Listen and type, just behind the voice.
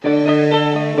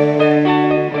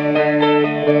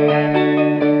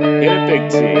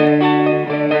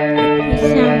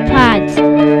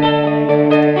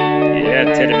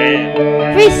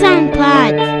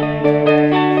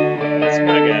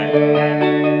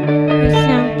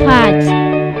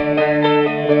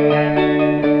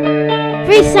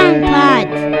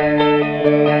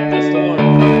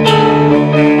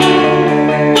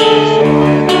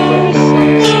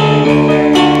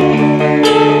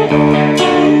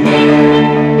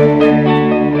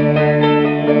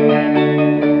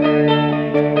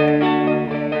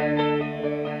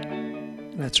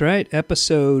That's right.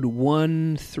 Episode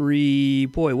 13.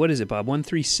 Boy, what is it, Bob?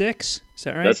 136? Is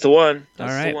that right? That's the one. All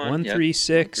right,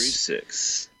 136.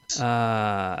 136.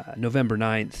 November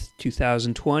 9th,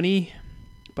 2020.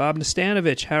 Bob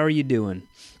Nastanovich, how are you doing?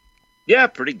 Yeah,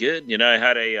 pretty good. You know, I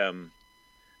had a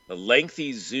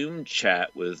lengthy Zoom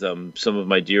chat with some of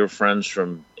my dear friends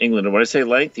from England. And when I say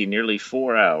lengthy, nearly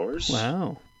 4 hours.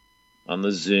 Wow. On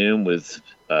the Zoom with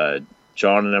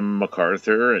John and Emma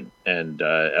MacArthur and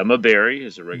Emma Barry,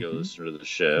 who's a regular listener to the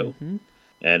show. Mm-hmm.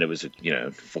 And it was,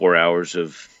 4 hours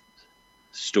of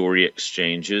story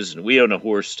exchanges. And we own a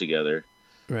horse together.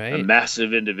 Right. A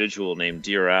massive individual named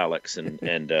Dear Alex.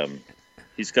 And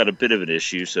he's got a bit of an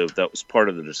issue, so that was part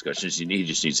of the discussion. He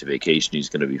just needs a vacation. He's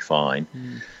going to be fine,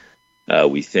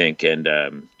 we think.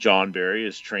 And John Barry,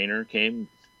 his trainer, came,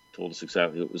 told us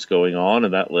exactly what was going on,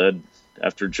 and that led,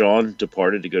 after John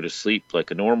departed to go to sleep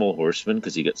like a normal horseman,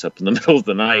 because he gets up in the middle of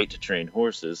the night to train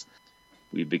horses,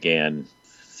 we began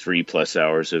 3+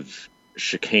 hours of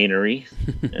chicanery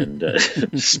and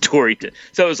story.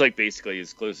 So it was like basically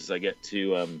as close as I get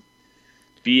to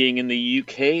being in the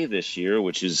UK this year,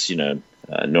 which is,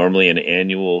 normally an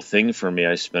annual thing for me.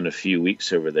 I spent a few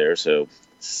weeks over there, so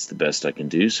it's the best I can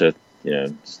do. So,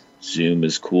 Zoom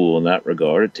is cool in that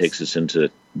regard. It takes us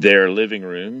into their living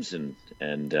rooms and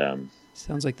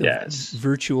sounds like the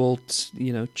virtual,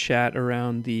 chat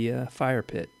around the fire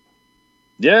pit.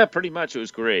 Yeah, pretty much. It was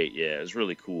great. Yeah, it was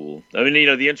really cool. I mean,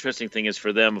 the interesting thing is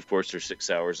for them, of course, they're 6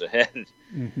 hours ahead.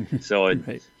 So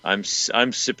right. I'm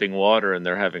sipping water and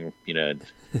they're having,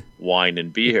 wine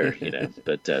and beer,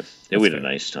 But we had a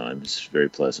nice time. It's very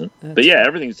pleasant. But yeah,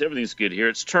 everything's good here.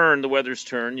 It's the weather's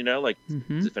turned, as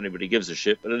if anybody gives a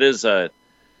shit. But it is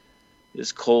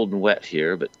it's cold and wet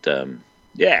here. But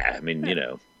yeah, I mean,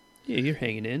 Yeah, you're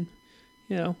hanging in.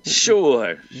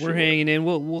 Sure. We're hanging in.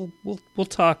 We'll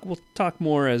talk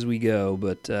more as we go,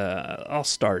 but I'll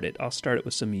start it. I'll start it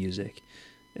with some music,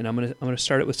 and I'm gonna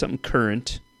start it with something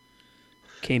current.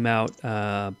 Came out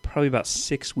probably about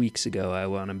 6 weeks ago. I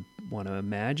want to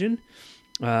imagine,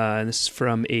 and this is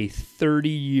from a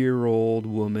 30-year-old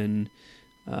woman.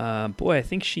 Boy, I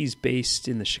think she's based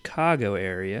in the Chicago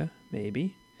area,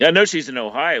 maybe. Yeah, I know she's an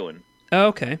Ohioan. Oh,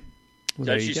 okay.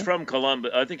 Well, she's from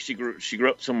Columbus. I think she grew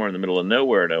up somewhere in the middle of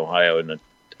nowhere in Ohio,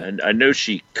 and I know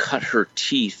she cut her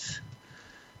teeth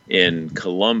in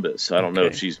Columbus. I don't know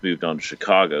if she's moved on to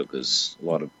Chicago because a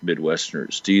lot of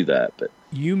Midwesterners do that. But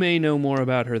you may know more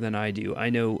about her than I do. I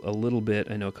know a little bit.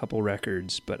 I know a couple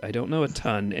records, but I don't know a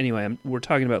ton. Anyway, we're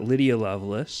talking about Lydia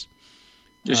Loveless.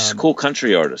 Just a cool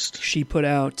country artist. She put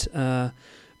out a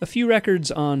few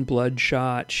records on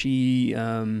Bloodshot. She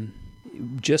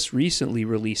just recently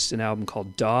released an album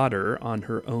called Daughter on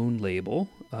her own label,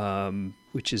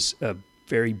 which is a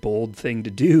very bold thing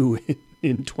to do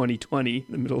in 2020, in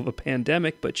the middle of a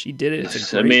pandemic, but she did it.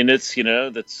 I've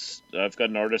got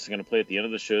an artist I'm going to play at the end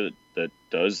of the show that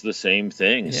does the same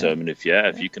thing. Yeah. So, I mean, if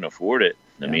you can afford it,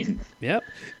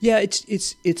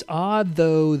 it's odd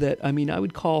though that, I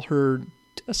would call her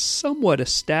a somewhat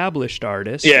established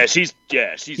artist. Yeah, she's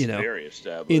very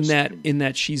established. In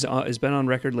that she's has been on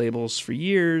record labels for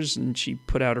years, and she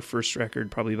put out her first record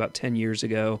probably about 10 years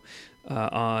ago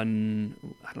on,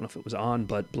 I don't know if it was on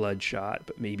Bloodshot,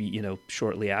 but maybe,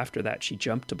 shortly after that she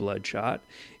jumped to Bloodshot,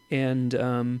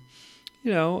 and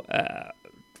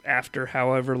after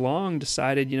however long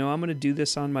decided, I'm going to do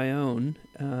this on my own,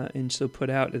 and so put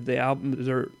out the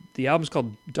album. The album's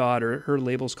called Daughter. Her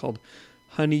label's called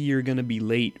Honey, You're Gonna Be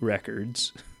Late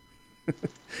Records.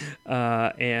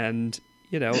 And,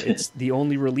 it's the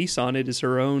only release on it is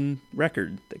her own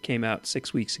record that came out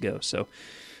 6 weeks ago. So,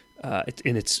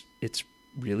 it's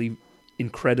really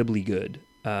incredibly good.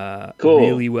 Cool.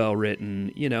 Really well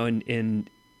written, and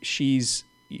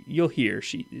you'll hear,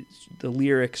 the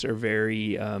lyrics are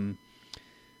very, kind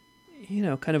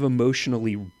of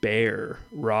emotionally bare,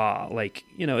 raw,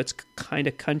 it's kind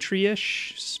of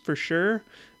country-ish for sure.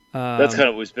 That's kind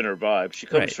of always been her vibe. She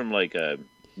comes from like a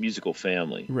musical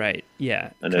family, right?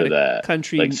 Yeah, I know that.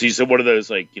 Country, like she's one of those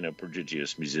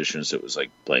prodigious musicians that was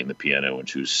like playing the piano when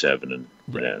she was 7, and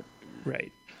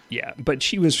right, yeah. But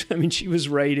she was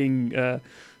writing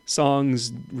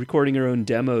songs, recording her own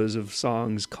demos of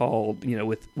songs called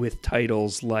with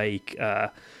titles like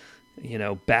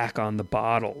Back on the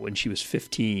Bottle when she was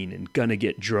 15 and Gonna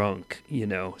Get Drunk,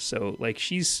 So like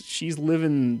she's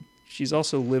living. She's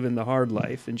also living the hard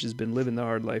life, and she's been living the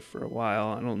hard life for a while.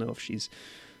 I don't know if she's,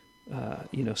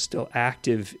 still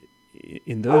active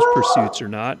in those pursuits or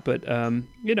not. But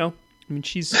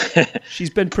she's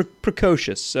been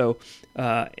precocious, so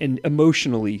and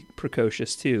emotionally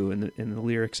precocious too. And the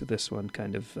lyrics of this one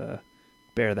kind of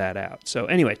bear that out. So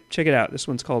anyway, check it out. This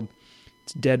one's called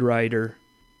it's Dead Rider,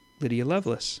 Lydia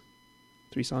Lovelace.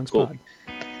 3 Songs Cool. Pod.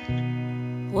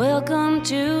 Welcome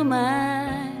to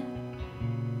my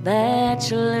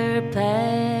bachelor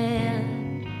pad.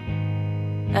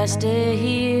 I stay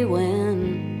here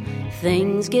when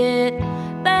things get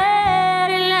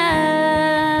bad, and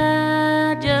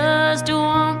I just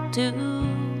want to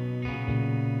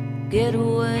get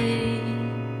away.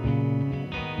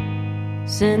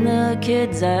 Send the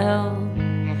kids out,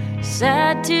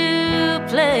 sad to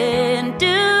play and do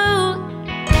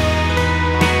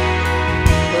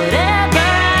whatever I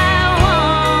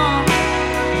want.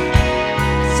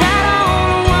 'Cause I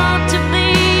don't want to be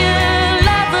a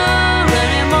lover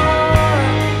anymore.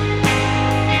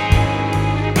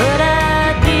 But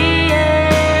I'd be a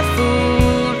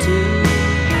fool to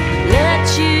let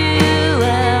you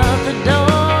out the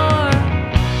door.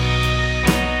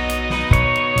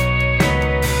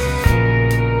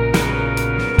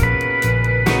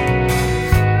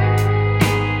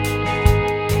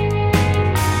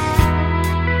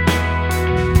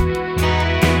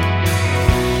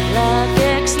 Like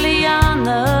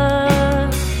ex-Liana,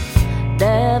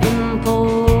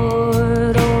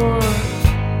 Davenport, or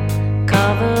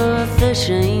cover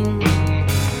fishing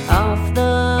off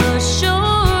the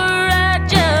shore. I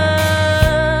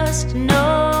just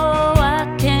know I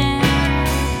can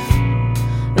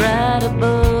write a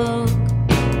book.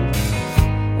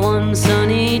 One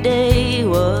sunny day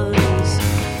was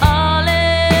all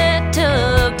it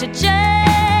took to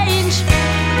change.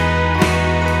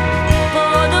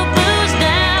 Pour the booze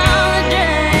down the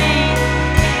drain.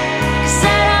 'Cause I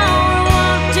don't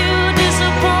want to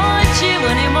disappoint you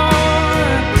anymore.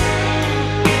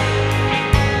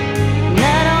 And I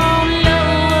don't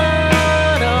know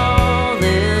what all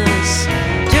this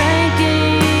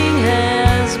drinking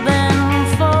has been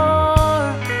for.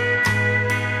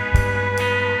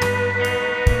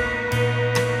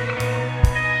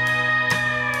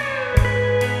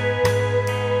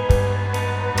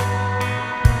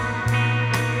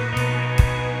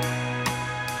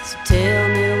 So tell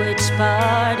me which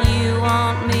part you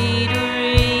want me to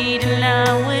read, and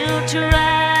I will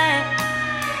try.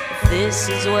 If this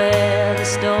is where the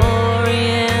story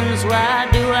ends, why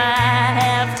do I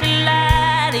have to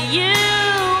lie to you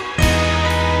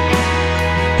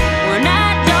when I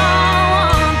don't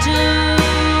want to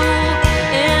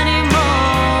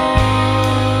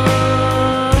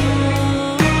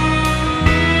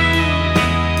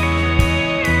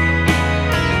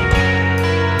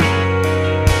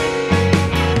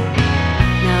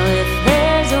Now if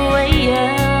there's a way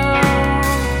out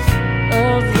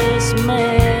of this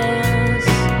mess,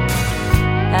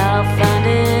 I'll find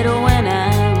it when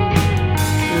I'm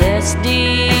less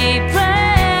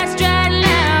depressed. Right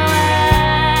now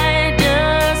I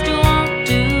just want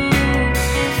to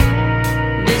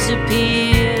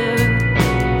disappear.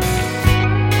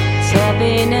 'Cause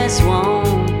happiness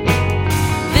won't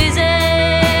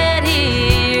visit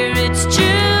here, it's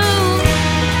true.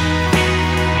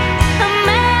 I'm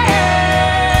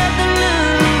at the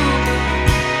loop,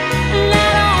 and I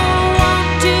don't want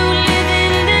to live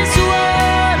in this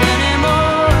world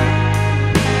anymore.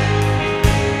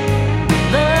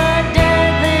 But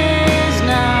death is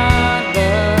not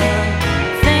the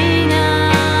thing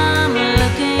I'm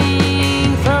looking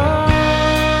for.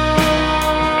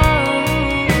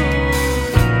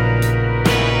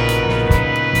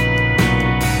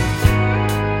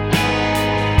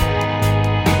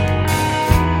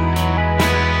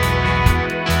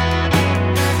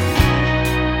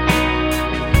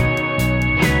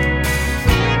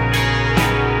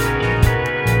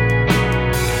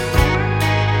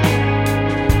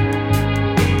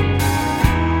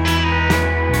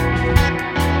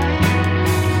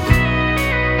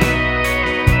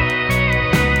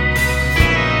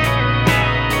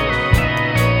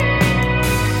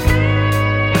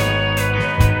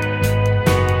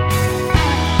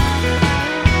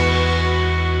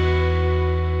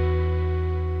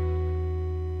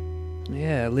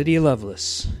 Yeah, Lydia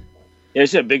Lovelace. Yeah,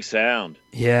 she's a big sound.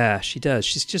 Yeah, she does.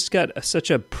 She's just got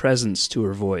such a presence to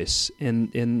her voice,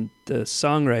 and the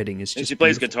songwriting is just And she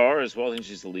plays beautiful. guitar as well. I think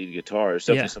she's the lead guitarist.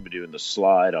 Definitely Yeah. somebody doing the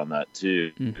slide on that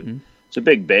too. Mhm. It's a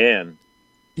big band.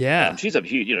 Yeah, She's a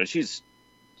huge, she's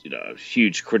a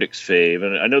huge critics fave,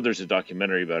 and I know there's a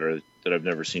documentary about her that I've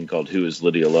never seen called "Who Is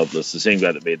Lydia Lovelace?" The same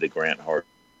guy that made the Grant Hart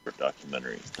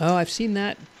documentary. Oh, I've seen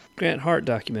that Grant Hart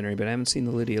documentary, but I haven't seen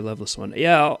the Lydia Lovelace one.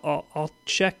 Yeah, I'll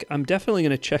check. I'm definitely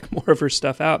going to check more of her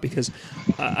stuff out because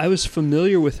I was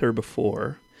familiar with her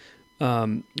before,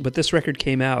 but this record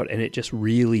came out and it just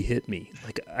really hit me.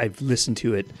 Like I've listened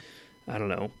to it, I don't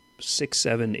know, 6,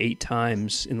 7, 8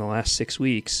 times in the last 6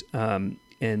 weeks.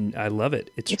 And I love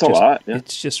it. It's a lot. Yeah.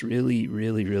 It's just really,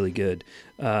 really, really good.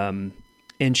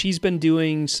 And she's been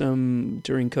doing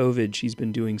during COVID, she's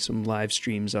been doing some live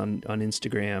streams on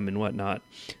Instagram and whatnot,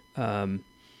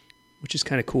 which is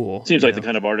kind of cool. Seems like the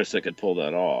kind of artist that could pull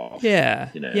that off. Yeah.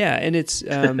 Yeah. And it's,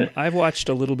 I've watched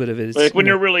a little bit of it. It's, like when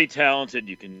you're really talented,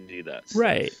 you can do that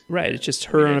stuff. Right. It's just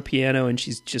her on a piano, and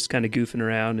she's just kind of goofing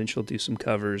around, and she'll do some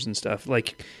covers and stuff.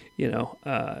 Like,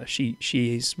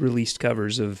 she's released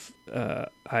covers of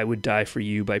I Would Die For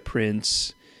You by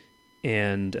Prince,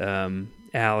 and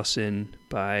Allison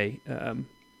by, of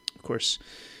course,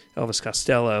 Elvis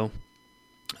Costello.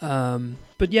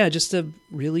 But yeah, just a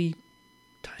really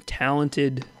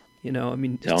talented,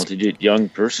 talented young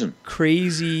person.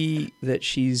 Crazy that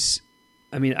she's,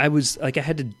 I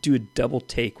had to do a double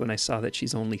take when I saw that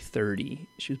she's only 30.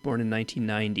 She was born in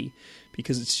 1990,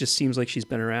 because it just seems like she's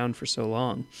been around for so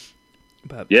long.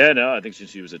 But yeah, no, I think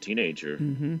since she was a teenager.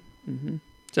 Mm-hmm.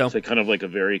 So it's kind of like a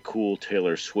very cool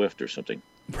Taylor Swift or something.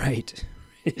 Right.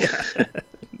 Yeah.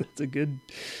 That's a good,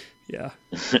 yeah.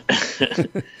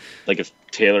 Like if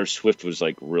Taylor Swift was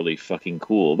like really fucking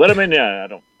cool. But I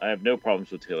have no problems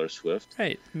with Taylor Swift.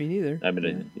 Right. Me neither. I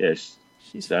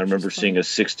remember seeing a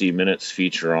 60 Minutes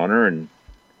feature on her, and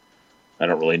I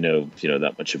don't really know,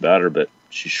 that much about her, but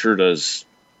she sure does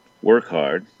work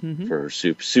hard for her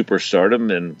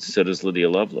superstardom, and so does Lydia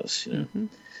Loveless, Mm-hmm.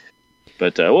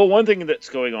 But, one thing that's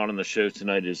going on in the show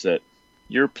tonight is that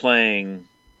you're playing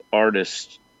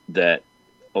artists that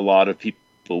a lot of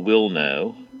people will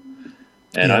know,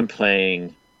 and I'm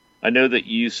playing, I know that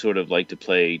you sort of like to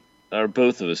play, or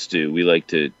both of us do, we like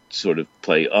to sort of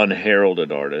play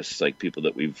unheralded artists, like people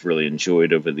that we've really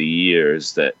enjoyed over the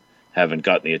years that haven't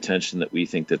gotten the attention that we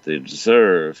think that they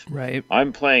deserve. Right.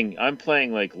 I'm playing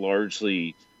like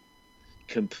largely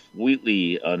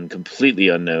completely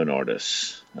unknown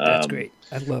artists. That's great.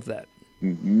 I love that.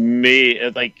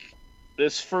 Like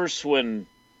this first one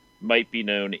might be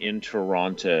known in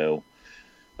Toronto.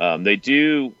 They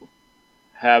do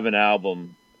have an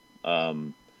album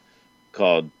called,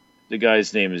 the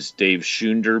guy's name is Dave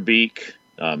Schoenderbeek.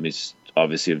 He's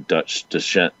obviously of Dutch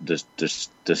descent. It's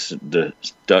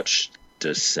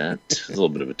a little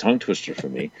bit of a tongue twister for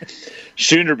me.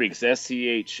 Schoenderbeek,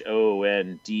 Schoenderbeek.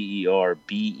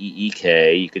 You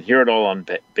can hear it all on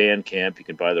Bandcamp. You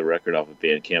can buy the record off of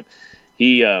Bandcamp.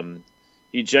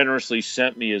 He generously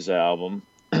sent me his album,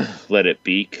 Let It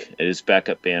Beak. His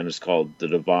backup band is called The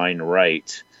Divine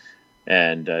Right.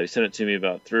 And he sent it to me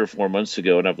about 3 or 4 months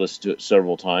ago, and I've listened to it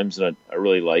several times, and I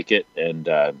really like it. And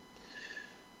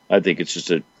I think it's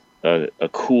just a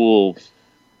cool,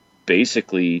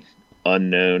 basically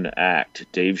unknown act.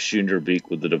 Dave Schoenderbeek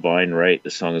with The Divine Right. The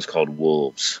song is called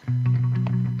Wolves.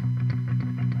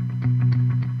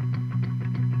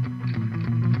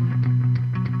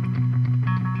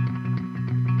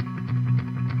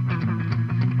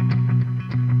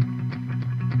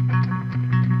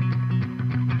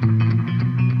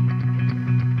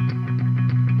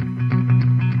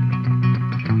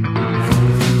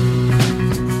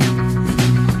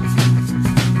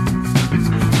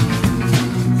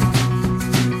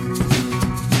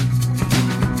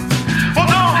 Well,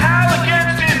 don't howl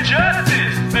against injustice.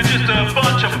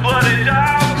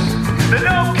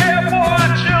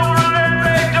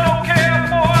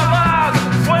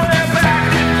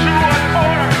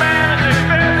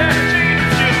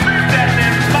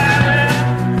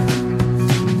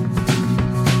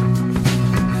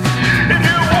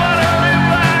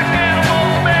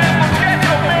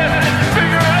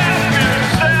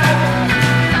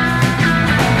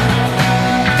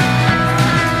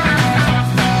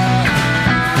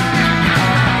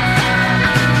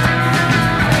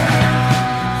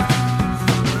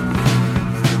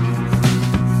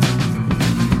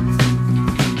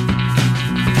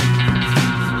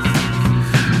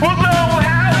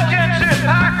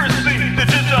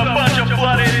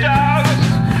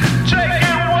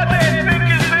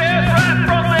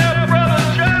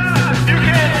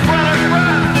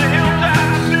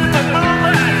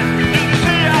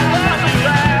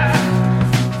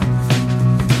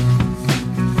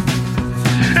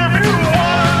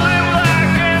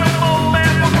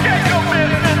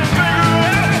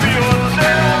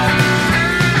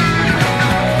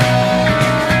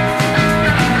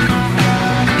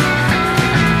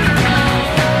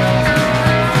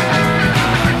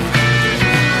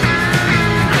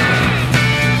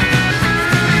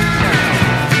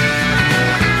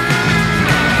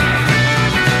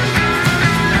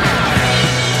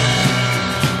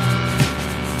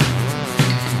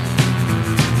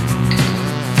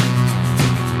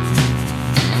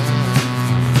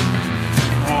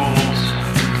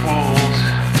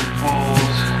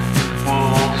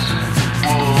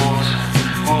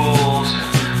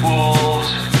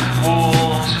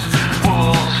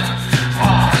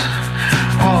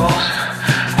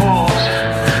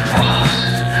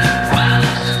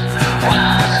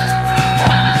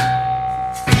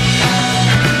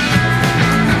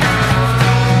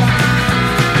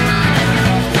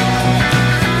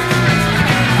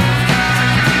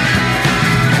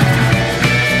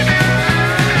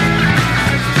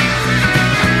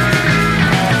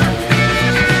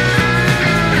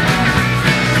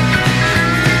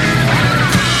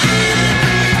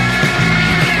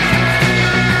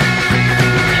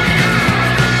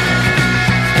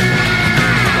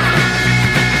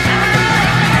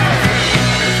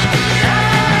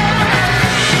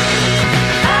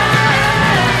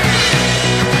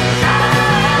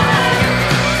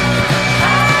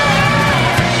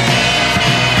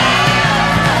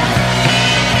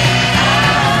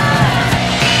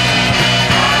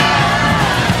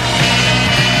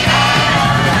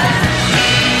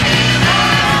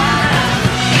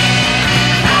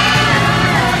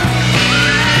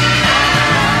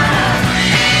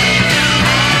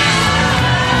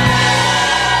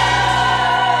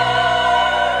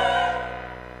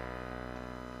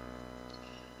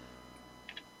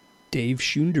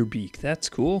 Schunderbeek. That's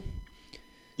cool.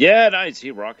 Yeah, nice.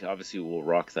 He obviously will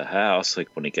rock the house like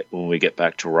when we get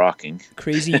back to rocking.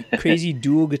 Crazy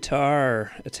dual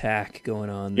guitar attack going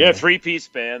on there. Yeah, 3-piece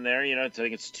band there. I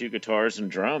think it's 2 guitars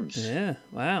and drums. Yeah,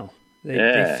 wow.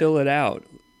 They fill it out.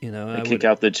 They kick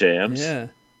out the jams. Yeah,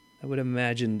 I would have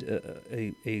imagined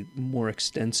a more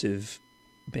extensive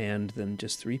band than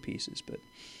just 3 pieces, but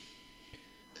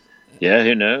yeah,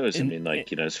 who knows?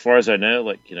 As far as I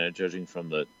know, judging from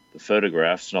the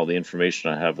photographs and all the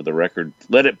information I have of the record,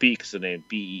 Let It Beek's the name,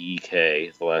 Beek,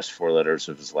 the last 4 letters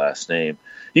of his last name.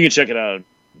 You can check it out on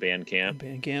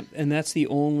Bandcamp. And that's their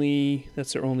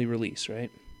only release,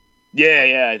 right?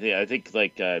 Yeah. I think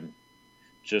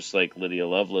just like Lydia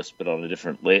Lovelace, but on a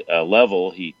different level,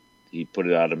 he put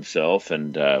it out himself,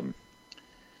 and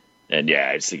yeah,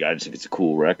 I just think it's a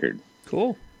cool record.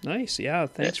 Cool, nice. Yeah,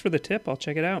 thanks for the tip. I'll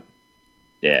check it out.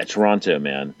 Yeah, Toronto,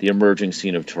 man, the emerging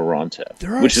scene of Toronto,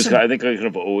 which is I think kind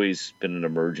of always been an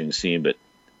emerging scene, but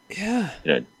yeah,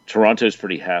 Toronto's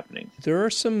pretty happening. There are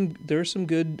some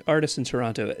good artists in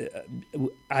Toronto.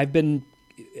 I've been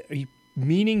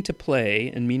meaning to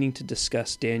play and meaning to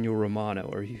discuss Daniel Romano.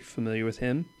 Are you familiar with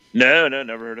him? No,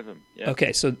 never heard of him. Yeah.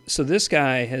 Okay, so this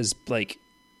guy has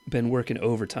been working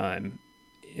overtime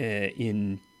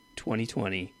in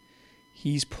 2020.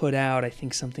 He's put out, I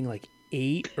think, something like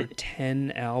 8 or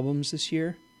 10 albums this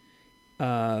year.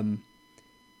 It's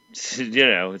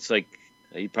like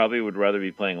he probably would rather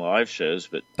be playing live shows,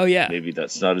 but maybe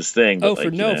that's not his thing. But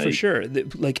for sure.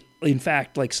 In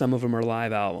fact, some of them are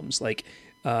live albums. I've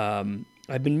been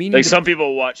meaning. Some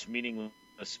people watch meaningless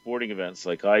sporting events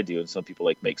like I do, and some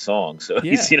people make songs. So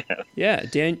yeah,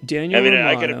 Daniel. I mean, Romano.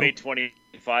 I could have made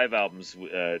 25 albums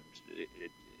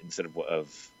instead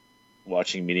of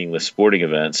watching meaningless sporting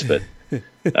events, but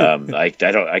I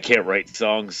can't write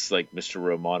songs like Mr.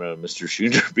 Romano and Mr.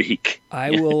 Schunderbeek. I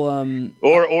will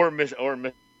or Miss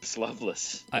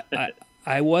Lovelace.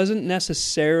 I wasn't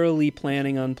necessarily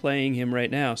planning on playing him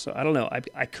right now, so I don't know.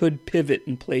 I could pivot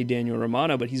and play Daniel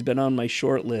Romano, but he's been on my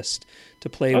short list to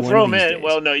play one throw of these him in. days.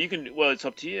 Well, no, you can. Well, it's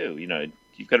up to you.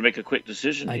 You've got to make a quick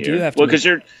decision here. I do have to. Well, because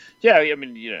you're. Yeah, I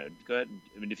mean, go ahead.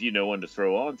 I mean, if you know when to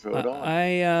throw it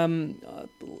on.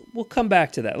 We'll come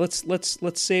back to that.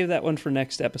 Let's save that one for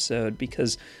next episode,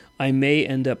 because I may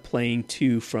end up playing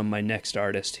 2 from my next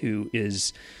artist, who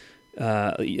is,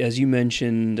 as you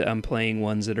mentioned, I'm playing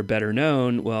ones that are better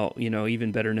known. Well,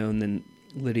 even better known than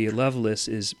Lydia Lovelace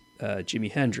is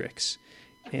Jimi Hendrix,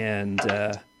 and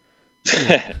a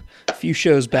few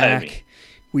shows back.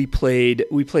 We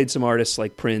played some artists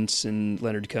like Prince and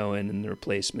Leonard Cohen and the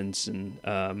Replacements and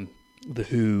the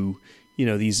Who.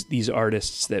 These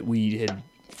artists that we had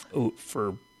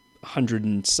for 100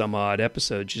 and some odd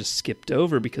episodes just skipped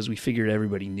over because we figured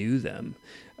everybody knew them.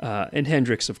 And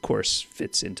Hendrix, of course,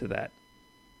 fits into that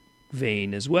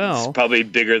vein as well. It's probably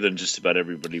bigger than just about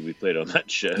everybody we played on that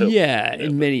show. Yeah,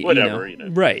 and many whatever.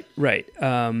 Right.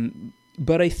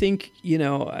 But I think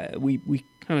we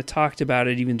kind of talked about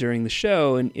it even during the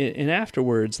show and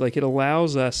afterwards. It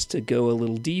allows us to go a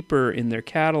little deeper in their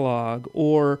catalog,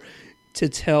 or to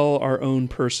tell our own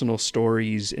personal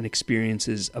stories and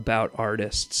experiences about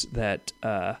artists that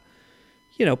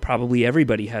probably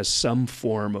everybody has some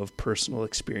form of personal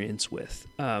experience with.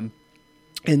 And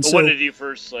so, when did you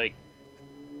first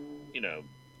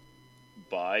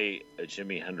buy a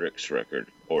Jimi Hendrix record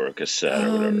or a cassette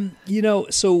or whatever?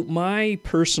 So my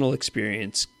personal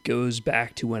experience goes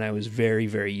back to when I was very,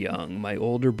 very young. My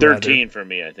older brother... 13 for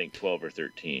me, I think 12 or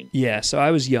 13. Yeah, so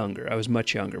I was younger. I was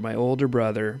much younger. My older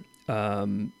brother,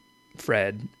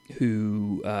 Fred,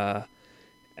 who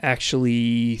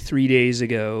actually 3 days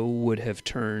ago would have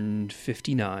turned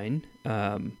 59.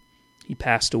 He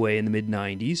passed away in the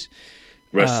mid-90s.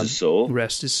 Rest his soul.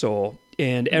 Rest his soul.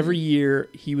 And every year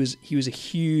he was a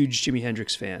huge Jimi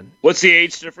Hendrix fan. What's the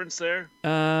age difference there?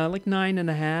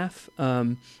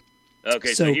 9.5.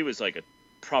 Okay, so he was like a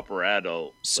proper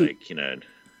adult,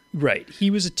 Right,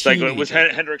 he was a teenager. Was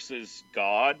Hendrix's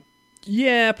god?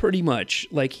 Yeah, pretty much.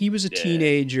 He was a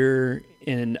teenager,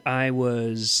 and I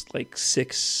was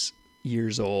 6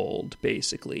 years old,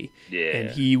 basically. Yeah.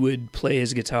 And he would play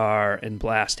his guitar and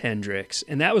blast Hendrix,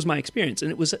 and that was my experience. And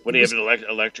it was... Would he have an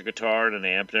electric guitar and an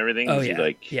amp and everything? Oh,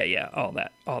 yeah. Yeah, all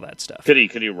that stuff. Could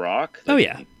he rock? Oh,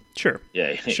 yeah. Sure.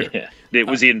 Yeah, sure. Yeah.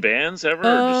 Was he in bands ever?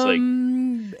 Or just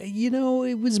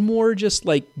it was more just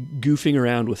goofing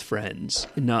around with friends,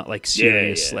 and not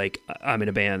serious. I'm in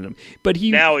a band. But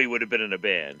now he would have been in a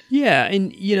band. Yeah,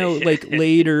 and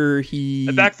later he.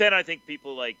 And back then, I think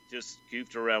people just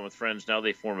goofed around with friends. Now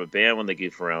they form a band when they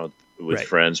goof around with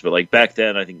friends. But back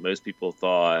then, I think most people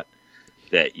thought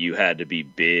that you had to be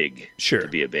big Sure. to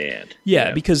be a band. Yeah,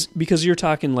 you know? because you're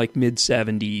talking like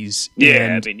mid-70s.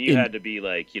 Yeah, I mean, you had to be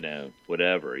like,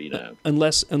 whatever,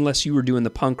 Unless you were doing the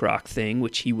punk rock thing,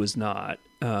 which he was not.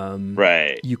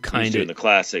 Right. You he was doing the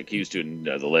classic. He was doing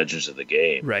the Legends of the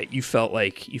Game. Right. You felt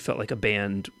like a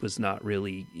band was not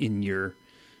really in your,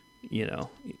 You're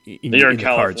in the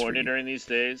California during these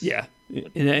days? Yeah.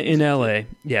 In LA.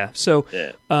 Yeah. So,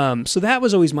 so that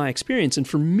was always my experience. And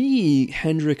for me,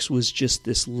 Hendrix was just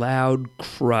this loud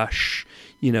crush,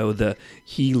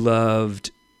 he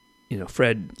loved,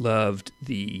 Fred loved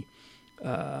the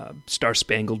Star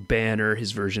Spangled Banner,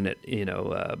 his version at,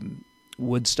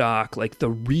 Woodstock, like the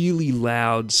really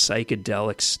loud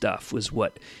psychedelic stuff was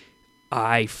what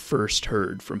I first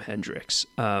heard from Hendrix.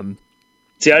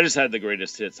 See, I just had the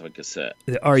greatest hits on cassette.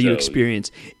 The RU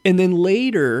experience. And then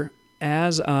later,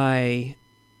 as I...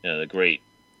 the great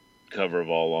cover of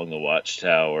All Along the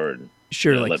Watchtower and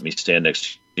like Let Me Stand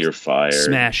Next to Your Fire.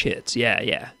 Smash hits,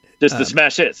 yeah. Just the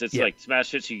smash hits. It's like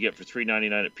smash hits you get for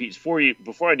 $3.99 at Peach.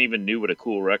 Before I even knew what a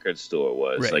cool record store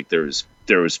was, right. Like there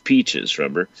was Peaches,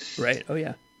 remember? Right. Oh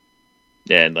yeah.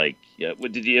 And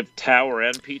did you have Tower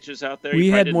and Peaches out there? We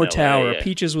had more Tower. Yeah.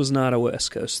 Peaches was not a West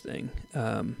Coast thing.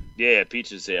 Yeah,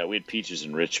 Peaches. Yeah, we had Peaches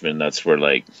in Richmond. That's where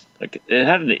like it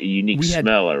had a unique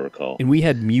smell, I recall. And we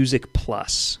had Music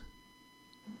Plus.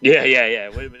 Yeah.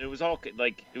 It was all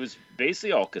it was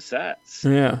basically all cassettes.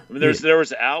 Yeah. I mean, there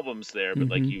was albums there, but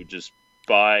like you just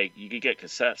you could get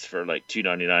cassettes for like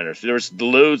 $2.99 or there was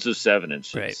loads of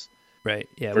 7-inches. Right.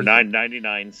 Yeah. For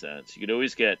 99 cents, you could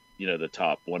always get the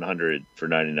top 100 for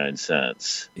 99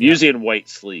 cents. Usually in white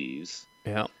sleeves.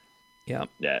 Yeah.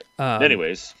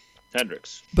 Anyways,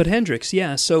 Hendrix. But Hendrix,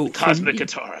 yeah. So cosmic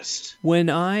guitarist. When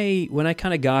I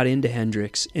kind of got into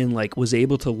Hendrix and was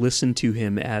able to listen to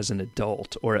him as an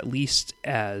adult, or at least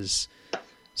as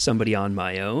somebody on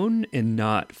my own, and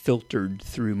not filtered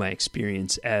through my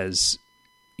experience as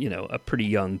a pretty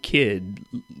young kid,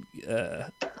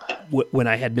 when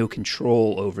I had no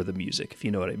control over the music, if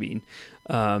you know what I mean.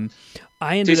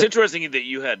 It's interesting that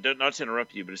you had, not to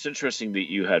interrupt you, but it's interesting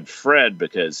that you had Fred,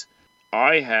 because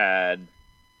I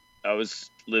was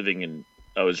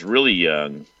really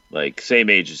young, like same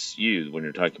age as you when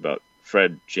you're talking about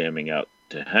Fred jamming out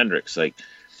to Hendrix. Like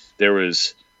there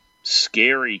was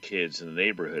scary kids in the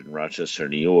neighborhood in Rochester,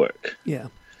 New York. Yeah.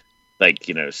 Like,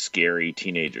 scary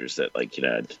teenagers that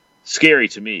scary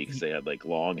to me because they had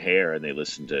long hair and they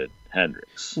listened to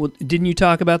Hendrix. Well, didn't you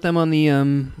talk about them on the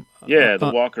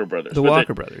the Walker Brothers? The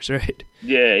Walker Brothers, right?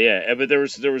 Yeah. But there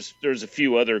was a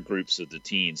few other groups of the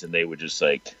teens, and they would just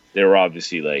they were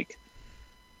obviously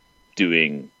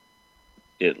doing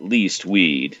at least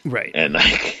weed, right? And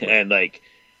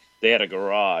they had a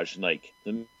garage, and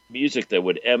the music that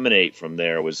would emanate from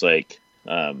there was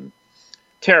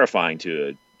terrifying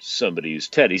to somebody who's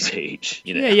Teddy's age,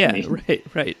 Yeah, I mean,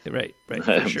 right,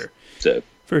 for sure.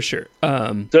 For sure.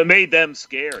 So it made them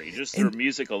scary. Just their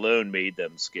music alone made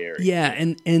them scary. Yeah,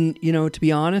 and to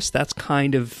be honest, that's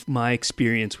kind of my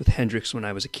experience with Hendrix when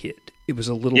I was a kid. It was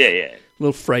a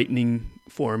little frightening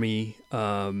for me,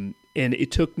 and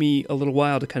it took me a little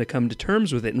while to kind of come to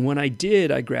terms with it. And when I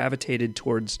did, I gravitated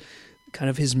towards kind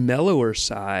of his mellower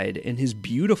side and his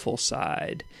beautiful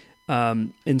side.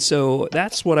 And so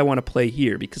that's what I want to play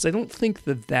here, because I don't think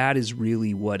that is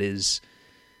really what is...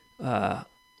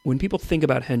 when people think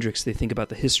about Hendrix, they think about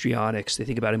the histrionics, they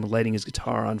think about him lighting his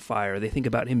guitar on fire, they think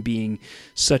about him being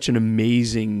such an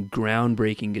amazing,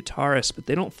 groundbreaking guitarist, but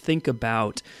they don't think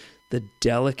about the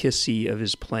delicacy of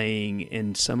his playing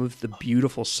and some of the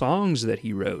beautiful songs that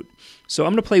he wrote. So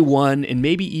I'm going to play one and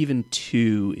maybe even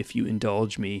two, if you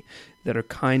indulge me, that are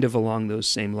kind of along those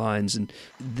same lines. And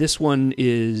this one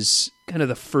is kind of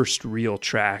the first real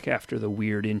track after the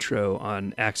weird intro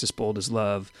on Axis Bold as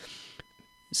Love.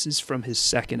 This is from his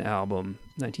second album,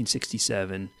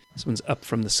 1967. This one's Up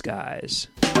From the Skies.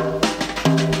 I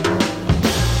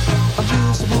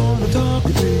just wanna talk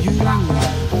to you.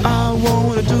 I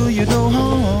wanna do you no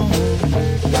harm.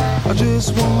 I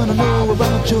just wanna know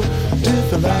about your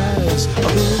different lives.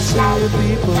 This way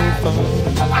people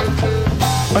fall.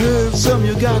 I heard some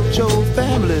you got your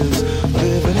families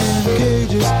living in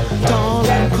cages, tall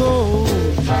and cold.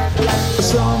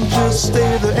 Some just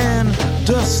stay there and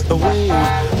dust away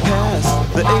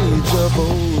past the age of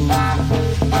old.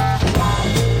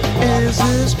 Is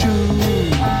this true?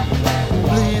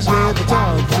 Please let me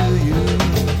talk to you.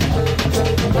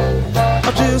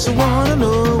 I just wanna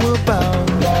know about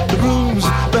the rooms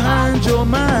behind your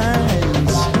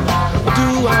minds.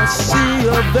 Do I see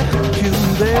a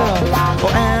vacuum there?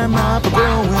 Or am I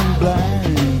growing blind?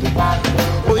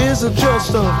 Or is it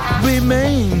just a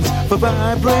remains for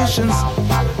vibrations,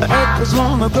 echoes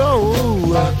long ago?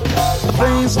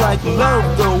 Things like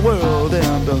love the world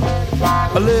and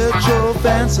let your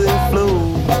fancy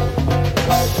flow.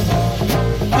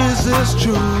 Is this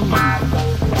true?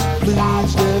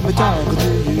 Please let me talk to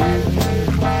you.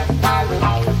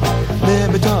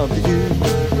 Let me talk to you.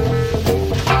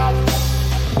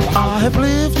 I have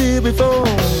lived here before,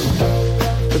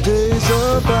 the days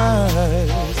of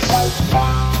ice.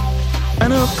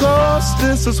 And of course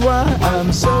this is why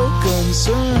I'm so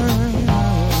concerned.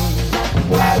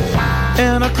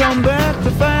 And I come back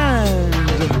to find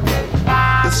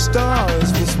the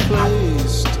stars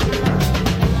displaced,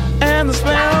 and the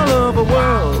smell of a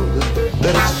world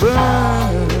that is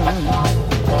burned.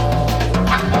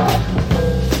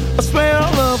 A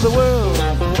smell of the world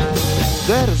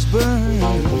that is burned.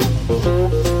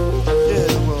 Yeah,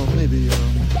 well, maybe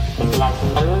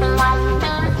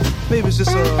it's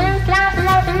just a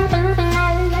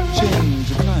change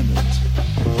of climate.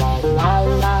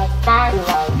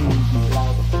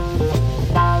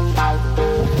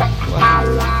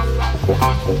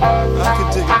 I can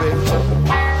take it, baby.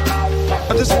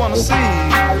 I just wanna see.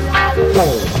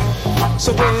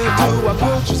 So where do I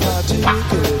purchase my ticket?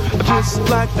 I just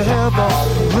like to have a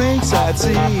ringside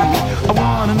seat. I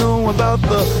wanna know about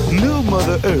the new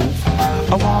Mother Earth.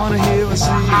 I wanna hear and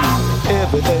see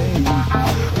everything.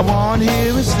 I wanna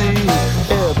hear and see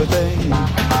everything.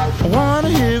 I wanna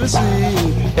hear and see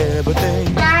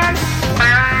everything.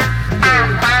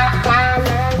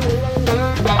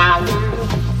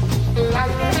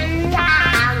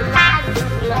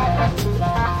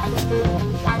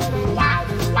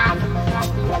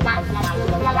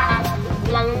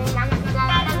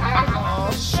 Oh,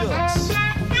 shucks.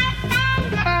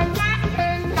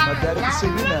 My daddy can see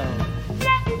me now.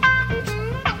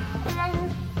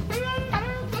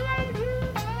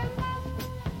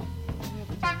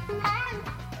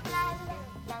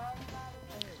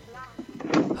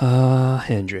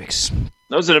 Hendrix.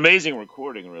 That was an amazing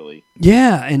recording, really.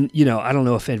 Yeah, and I don't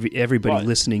know if everybody What?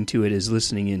 listening to it is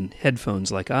listening in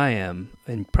headphones like I am,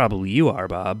 and probably you are,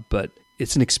 Bob, but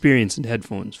it's an experience in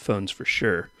headphones for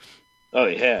sure. Oh,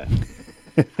 yeah.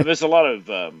 There's a lot of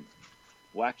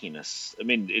wackiness. I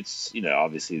mean, it's,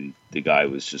 obviously the guy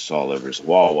was just all over his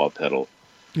wah-wah pedal.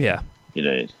 Yeah,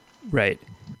 Right.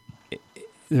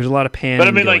 There's a lot of panning But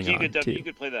I mean, going like, you on, too.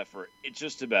 could play that for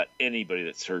just about anybody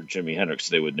that's heard Jimi Hendrix.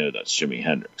 They would know that's Jimi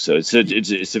Hendrix. So it's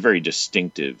a very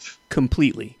distinctive.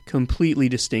 Completely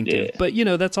distinctive. Yeah. But,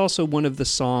 that's also one of the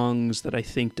songs that I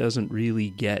think doesn't really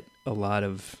get a lot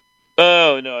of...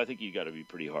 Oh, no, I think you got to be a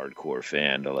pretty hardcore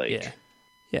fan to, like,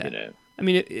 Yeah. I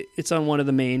mean, it's on one of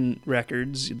the main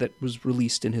records that was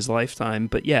released in his lifetime,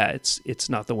 but yeah, it's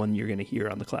not the one you're going to hear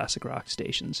on the classic rock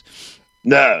stations.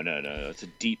 No. It's a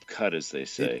deep cut, as they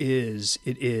say. It is.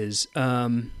 Yeah,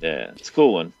 it's a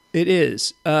cool one. It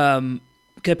is. Can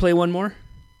I play one more?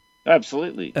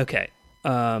 Absolutely. Okay.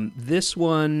 This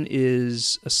one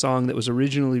is a song that was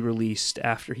originally released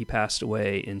after he passed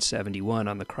away in 1971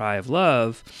 on The Cry of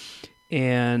Love,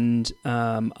 and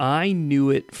I knew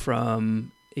it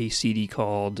from a CD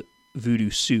called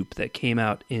Voodoo Soup that came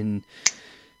out in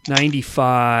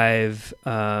 1995,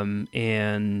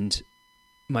 and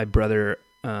my brother,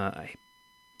 I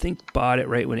think, bought it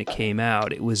right when it came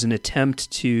out. It was an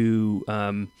attempt to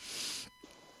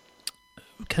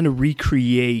kind of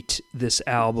recreate this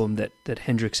album that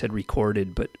Hendrix had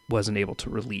recorded but wasn't able to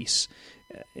release,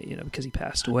 because he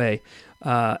passed away.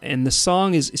 And the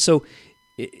song is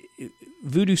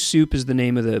Voodoo Soup is the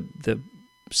name of the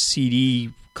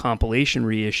CD compilation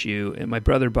reissue, and my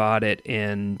brother bought it,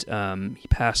 and he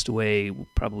passed away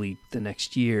probably the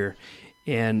next year.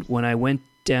 And when I went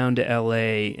down to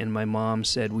LA and my mom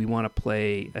said, we want to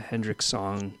play a Hendrix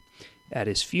song at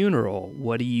his funeral,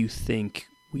 what do you think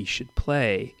we should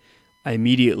play? I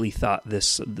immediately thought there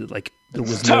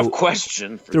was Tough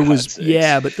question. But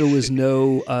there was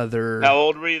no other. How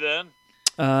old were you then?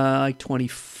 Like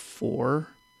 24,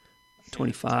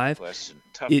 25.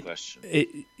 Tough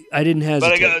question. I didn't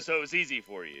hesitate. But so it was easy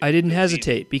for you. I didn't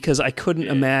hesitate because I couldn't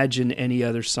imagine any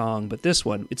other song but this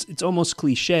one. It's almost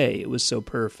cliche. It was so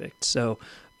perfect. So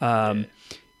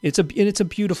it's a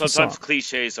beautiful song. Sometimes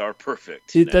cliches are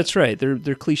perfect. That's right.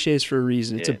 They're cliches for a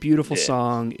reason. It's a beautiful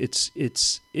song.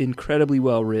 It's incredibly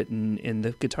well written, and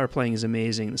the guitar playing is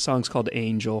amazing. The song's called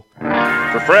Angel.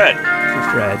 For Fred.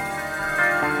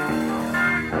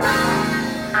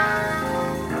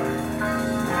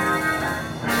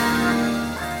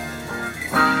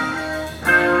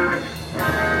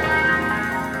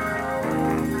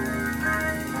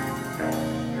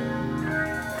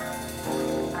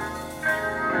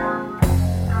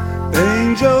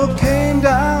 angel came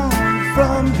down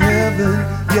from heaven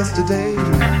yesterday.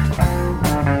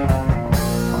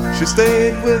 She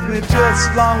stayed with me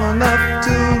just long enough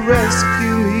to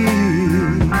rescue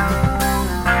me.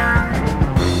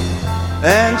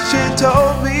 And she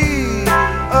told me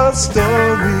a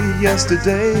story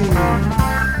yesterday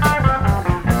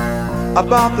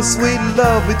about the sweet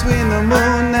love between the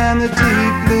moon and the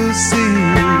deep blue sea.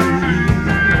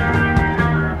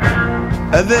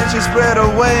 And then she spread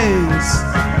her wings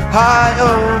high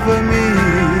over me.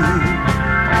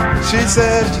 She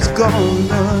said she's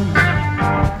gonna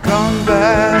come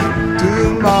back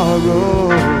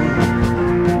tomorrow.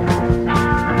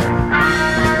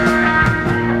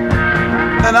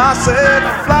 And I said,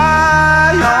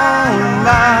 fly on,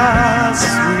 my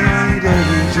sweet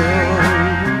angel.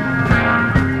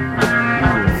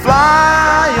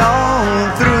 Fly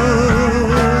on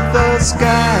through the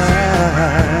sky.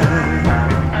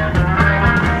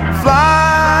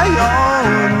 Fly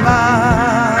on,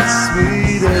 my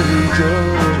sweet angel.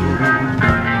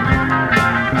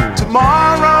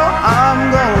 Tomorrow I'm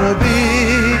gonna be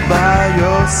by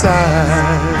your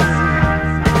side.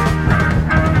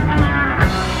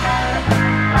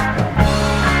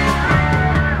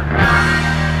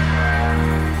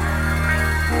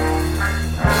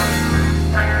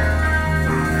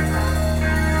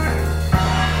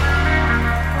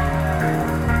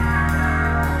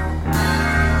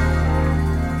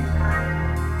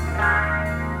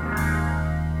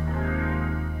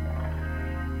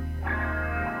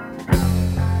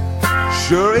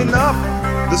 Sure enough,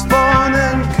 this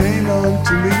morning came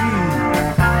unto me,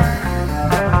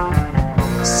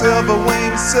 silver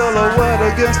winged silhouette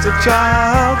against a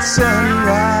child's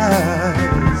sunrise.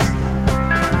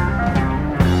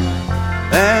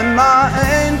 And my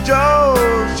angel,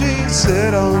 she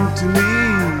said unto me,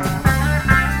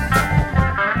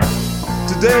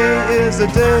 today is the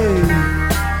day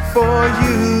for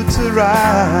you to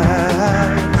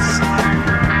rise.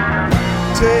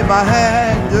 Take my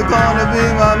hand, you're gonna be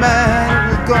my man,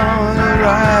 we're gonna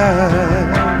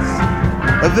rise.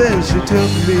 And then she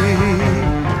took me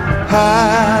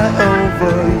high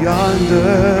over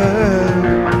yonder.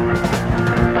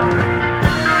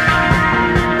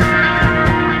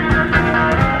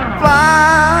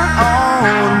 Fly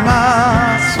on,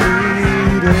 my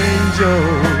sweet angel.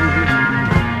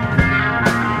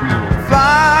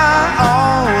 Fly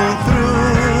on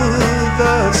through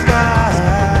the sky.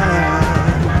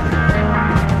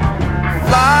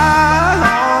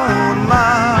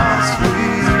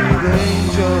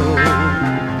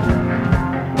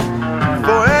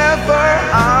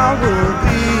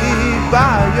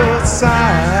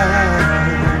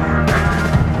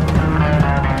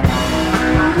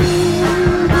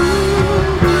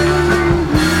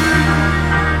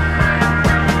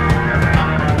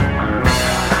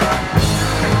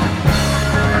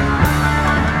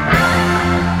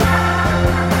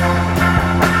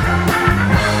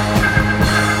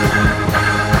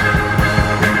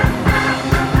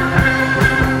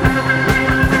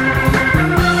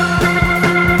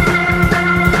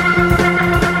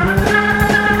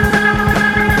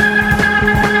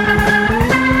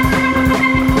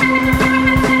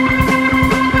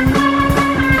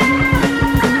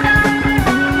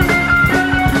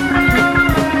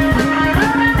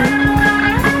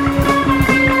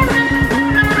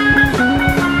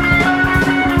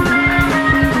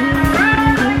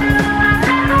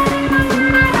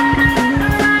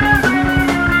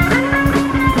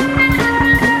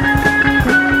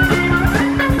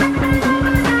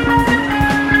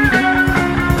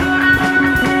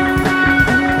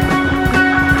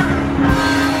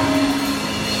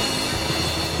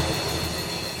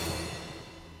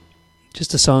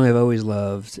 Just a song I've always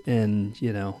loved, and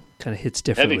kind of hits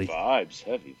differently.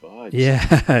 Heavy vibes.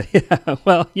 Yeah, yeah.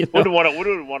 Well, would have wanted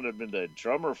to have been the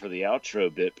drummer for the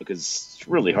outro bit, because it's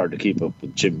really hard to keep up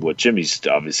with what Jimmy's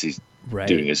obviously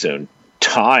doing his own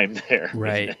time there.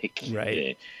 Right,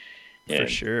 right. Yeah. For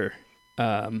sure.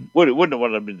 Wouldn't have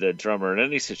wanted to be the drummer in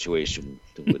any situation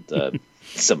with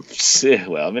some.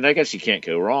 Well, I mean, I guess you can't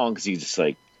go wrong, because you just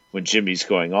when Jimmy's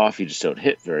going off, you just don't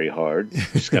hit very hard. You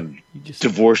just kind of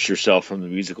divorce yourself from the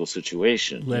musical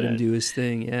situation. Let him do his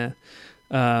thing, yeah.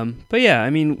 But yeah,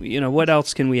 I mean, what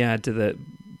else can we add to the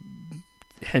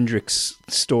Hendrix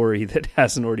story that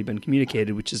hasn't already been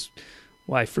communicated? Which is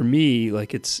why, for me,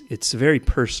 it's very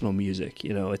personal music.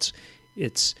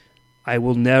 It's. I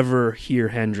will never hear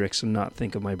Hendrix and not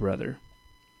think of my brother.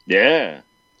 Yeah,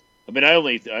 I mean, I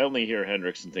only hear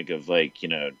Hendrix and think of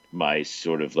my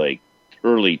sort of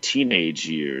early teenage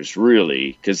years,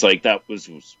 really, because that was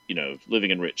living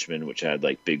in Richmond, which had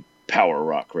big power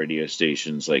rock radio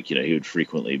stations. Like, he would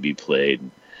frequently be played.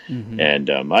 Mm-hmm. And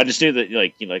I just knew that,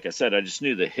 like I said, I just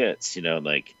knew the hits,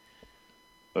 like,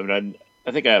 I mean,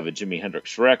 I think I have a Jimi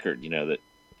Hendrix record, that,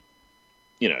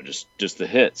 just the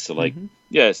hits. So, like,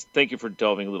 yes, thank you for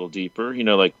delving a little deeper.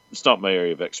 Like, it's not my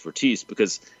area of expertise,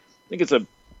 because I think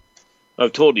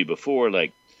I've told you before,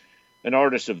 like, an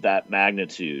artist of that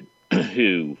magnitude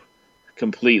who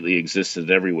completely existed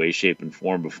in every way, shape, and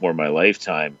form before my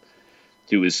lifetime,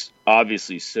 who was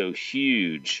obviously so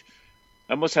huge.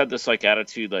 I almost had this, like,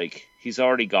 attitude, like, he's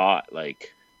already got,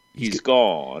 like, he's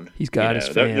gone. He's got his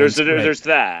fans. There's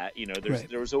right. that,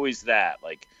 there was always that.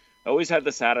 Like, I always had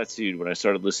this attitude when I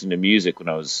started listening to music when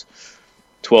I was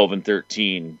 12 and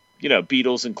 13,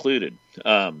 Beatles included,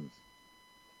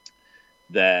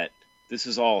 that this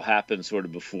has all happened sort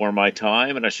of before my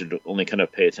time, and I should only kind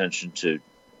of pay attention to,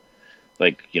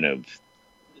 like,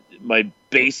 my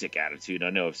basic attitude. I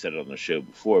know I've said it on the show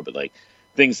before, but, like,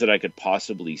 things that I could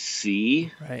possibly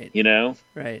see, right?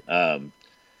 Right.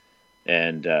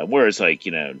 And whereas, like,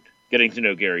 getting to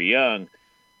know Gary Young,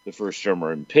 the first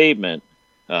drummer in Pavement,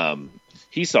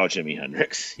 he saw Jimi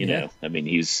Hendrix. You know, I mean,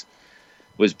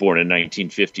 was born in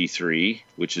 1953,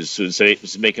 which is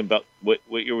was making about what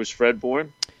year was Fred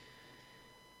born?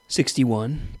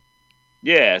 61.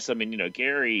 Yes, I mean,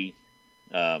 Gary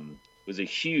was a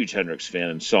huge Hendrix fan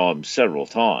and saw him several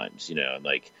times. And,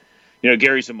 like,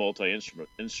 Gary's a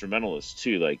multi-instrumentalist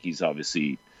too. Like, he's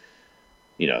obviously,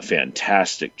 a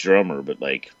fantastic drummer, but,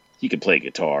 like, he could play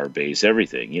guitar, bass,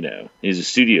 everything. He's a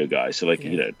studio guy, so, like,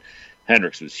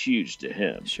 Hendrix was huge to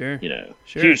him. Sure.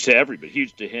 Sure. Huge to everybody,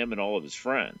 huge to him and all of his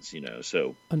friends.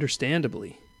 So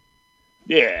understandably.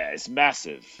 Yeah, it's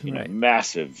massive. Right.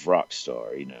 Massive rock star.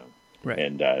 Right.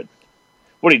 And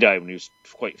he died when he was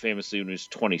quite famously when he was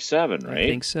 27, right? I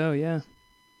think so. Yeah.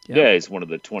 Yeah, he's one of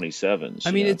the 27s.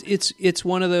 I mean, it's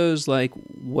one of those, like,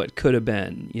 what could have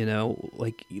been.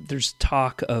 Like, there's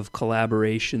talk of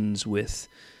collaborations with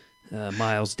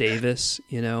Miles Davis.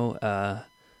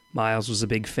 Miles was a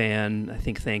big fan, I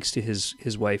think, thanks to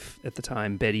his wife at the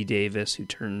time, Betty Davis, who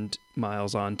turned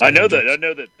Miles on to Hendrix. I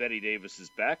know that Betty Davis's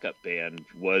backup band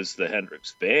was the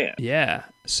Hendrix band. Yeah.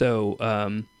 So,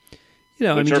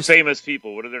 which are famous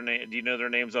people. What are their names? Do you know their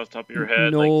names off the top of your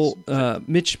head?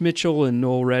 Mitch Mitchell and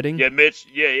Noel Redding. Yeah, Mitch.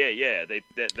 Yeah.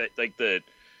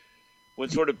 When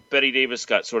sort of Betty Davis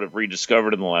got sort of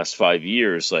rediscovered in the last 5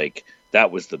 years, like,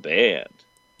 that was the band.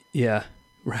 Yeah.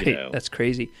 Right. That's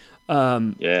crazy.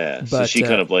 But, so she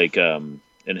kind of, like,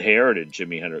 inherited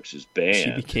Jimi Hendrix's band.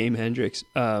 She became Hendrix,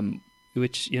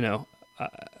 which,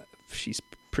 she's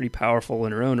pretty powerful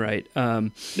in her own right.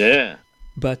 Yeah.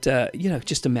 But,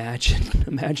 just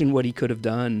imagine what he could have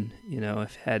done,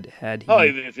 if had he... Oh,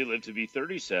 even if he lived to be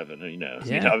 37, I mean,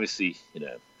 obviously,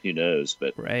 who knows,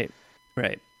 but... Right.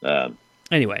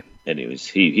 Anyways,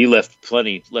 he left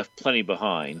plenty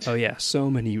behind. Oh, yeah, so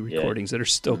many recordings that are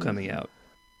still coming out.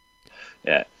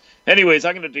 Yeah. Anyways,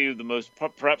 I'm going to do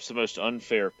perhaps the most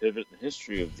unfair pivot in the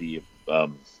history of the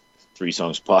Three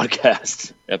Songs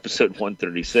Podcast, episode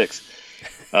 136.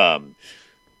 I'm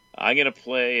going to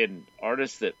play an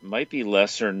artist that might be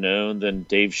lesser known than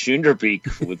Dave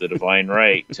Schoenderbeek with The Divine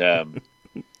Right.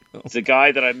 It's a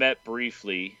guy that I met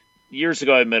briefly. Years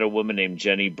ago, I met a woman named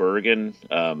Jenny Bergen.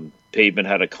 Pavement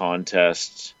had a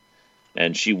contest,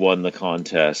 and she won the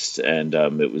contest. And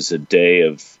it was a day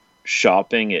of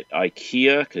shopping at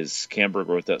IKEA, because Camberg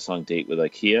wrote that song Date with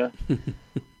IKEA.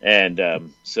 And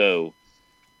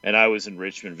and I was in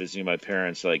Richmond visiting my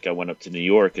parents. Like, I went up to New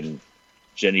York, and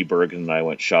Jenny Bergen and I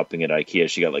went shopping at IKEA.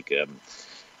 She got, like,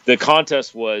 the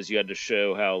contest was you had to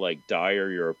show how, like, dire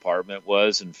your apartment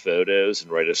was in photos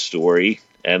and write a story.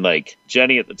 And, like,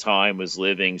 Jenny at the time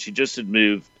she just had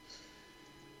moved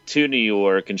to New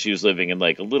York, and she was living in,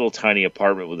 like, a little tiny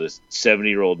apartment with a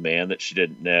 70-year-old man that she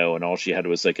didn't know, and all she had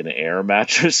was, like, an air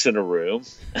mattress in a room.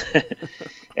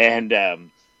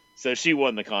 And so she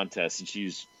won the contest, and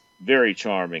she's very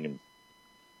charming,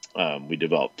 and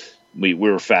we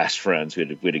were fast friends. We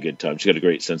had a good time. She got a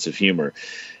great sense of humor,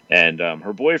 and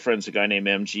her boyfriend's a guy named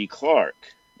M.G. Clark,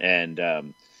 and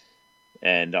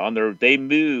they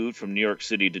moved from New York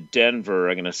City to Denver,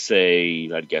 I'm going to say,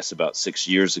 I'd guess about 6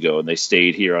 years ago, and they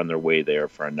stayed here on their way there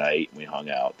for a night, and we hung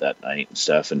out that night and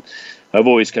stuff, and I've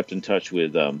always kept in touch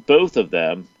with both of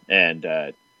them, and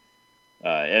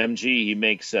MG, he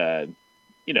makes,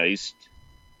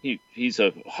 he's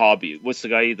a hobby. What's the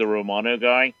guy, the Romano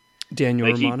guy?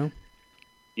 Daniel Romano?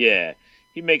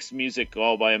 He makes music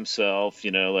all by himself,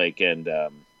 and I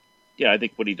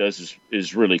think what he does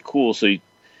is really cool, so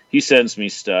he sends me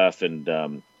stuff,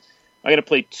 and I'm going to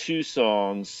play two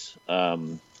songs.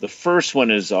 The first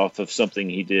one is off of something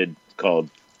he did called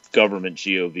Government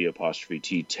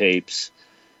GOV' tapes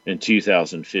in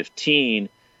 2015.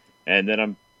 And then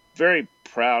I'm very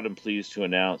proud and pleased to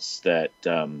announce that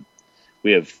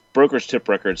we have Broker's Tip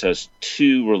Records has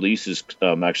two releases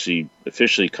actually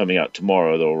officially coming out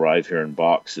tomorrow. They'll arrive here in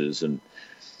boxes, and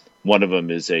one of them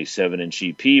is a 7-inch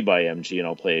EP by MG, and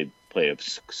I'll play a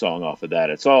song off of that.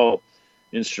 It's all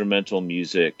instrumental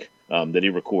music that he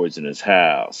records in his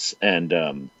house, and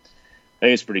I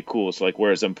think it's pretty cool. It's like,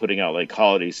 whereas I'm putting out like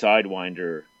Holiday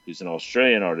Sidewinder, who's an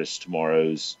Australian artist tomorrow,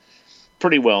 who's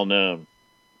pretty well known.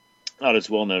 Not as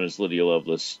well known as Lydia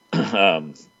Lovelace,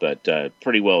 but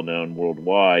pretty well known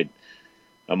worldwide.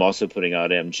 I'm also putting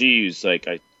out MG, who's like,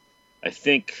 I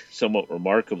think somewhat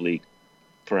remarkably,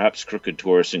 perhaps Crooked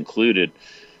Taurus included,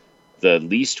 the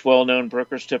least well-known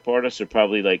Broker's Tip artists are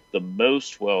probably like the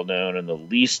most well-known and the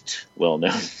least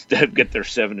well-known that get their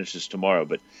 7 inches tomorrow.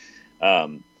 But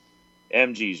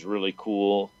MG's really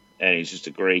cool, and he's just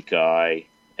a great guy.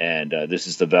 And this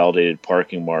is the Validated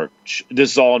Parking March.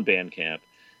 This is all on Bandcamp.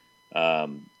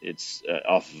 It's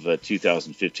off of a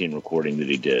 2015 recording that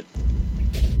he did.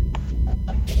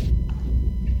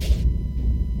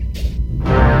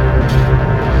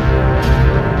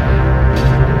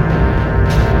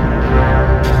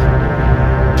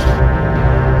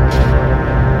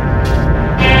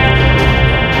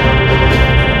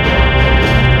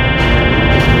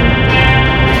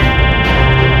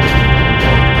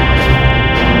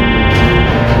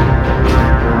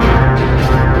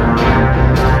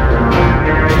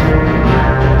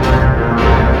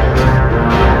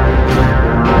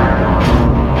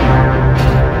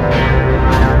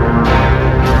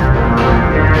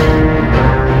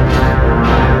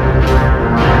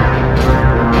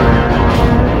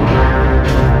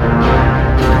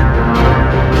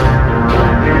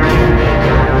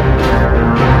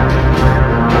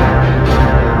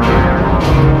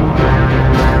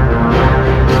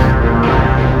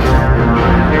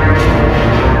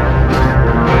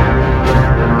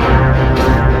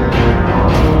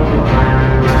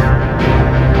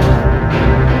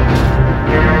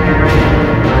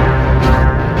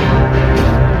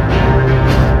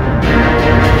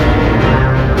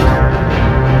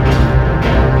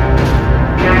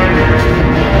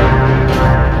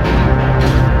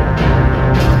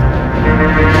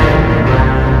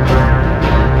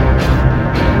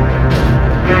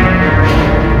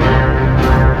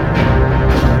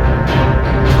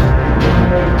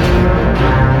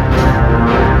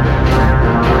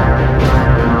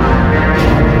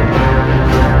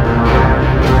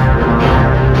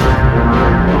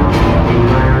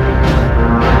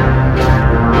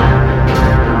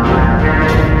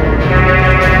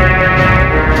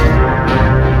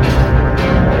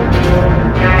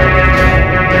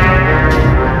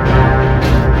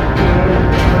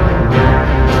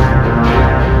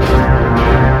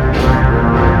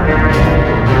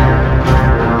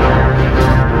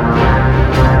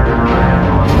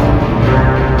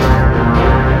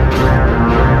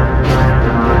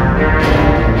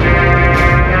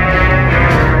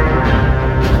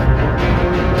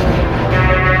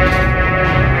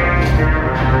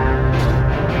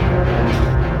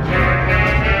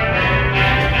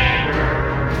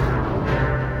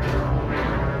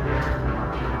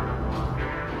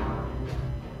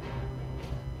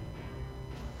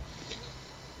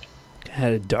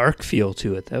 Had a dark feel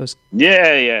to it. That was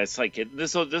yeah. It's like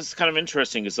this is kind of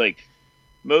interesting. It's like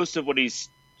most of what he's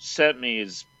sent me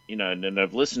is, and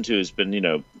I've listened to has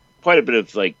been, quite a bit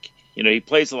of like, he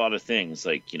plays a lot of things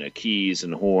like, keys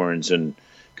and horns and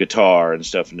guitar and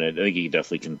stuff, and I think he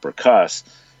definitely can percuss,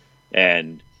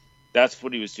 and that's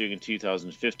what he was doing in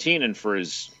 2015. And for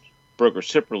his Broker's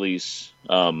Tip release,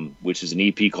 which is an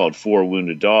EP called Four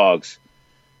Wounded Dogs,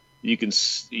 you can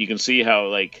see how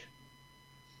like,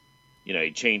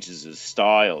 he changes his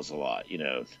styles a lot,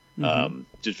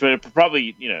 just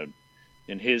probably,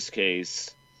 in his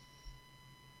case,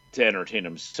 to entertain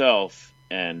himself.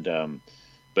 And,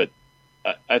 but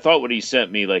I thought what he sent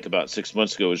me like about 6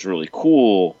 months ago was really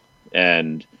cool.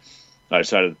 And I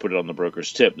decided to put it on the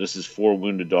Broker's Tip. This is Four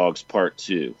Wounded Dogs Part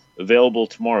 2, available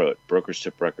tomorrow at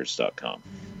brokerstiprecords.com.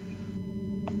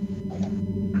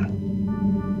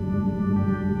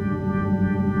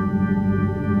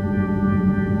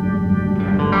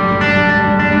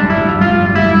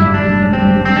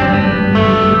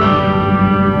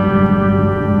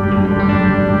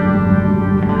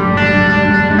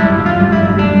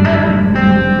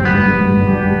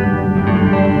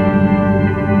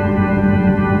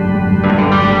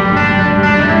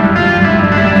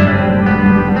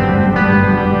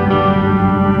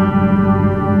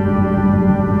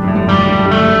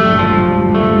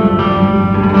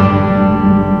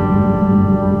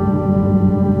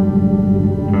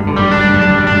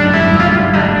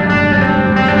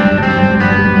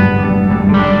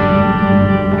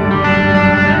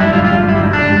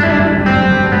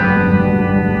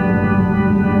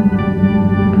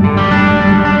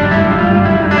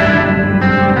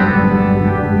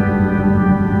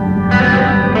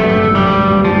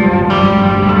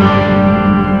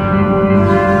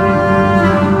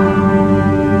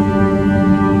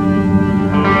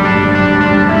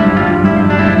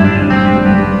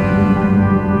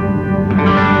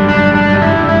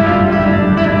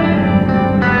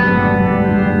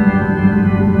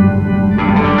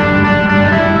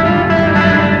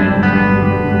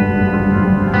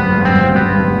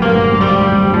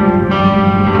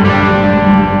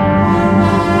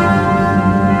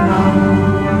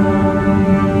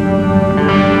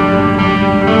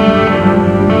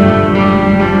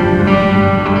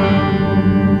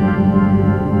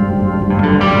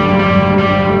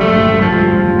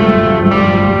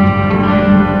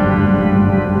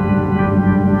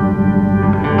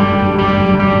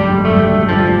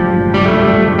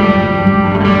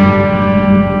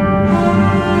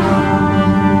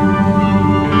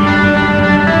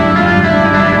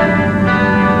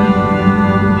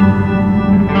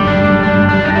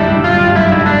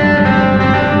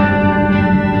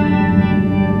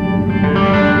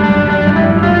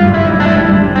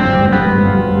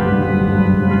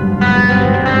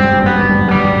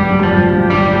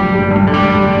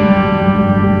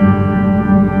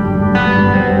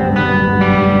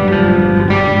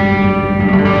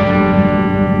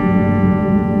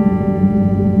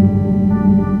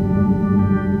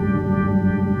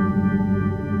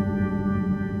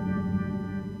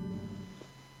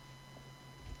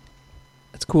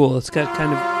 cool. It's got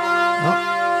kind of. Oh.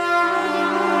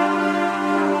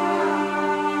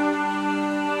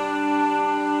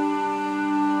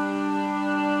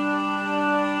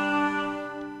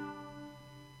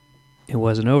 It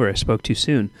wasn't over. I spoke too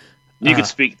soon. You can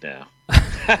speak now.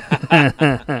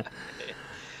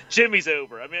 Jimmy's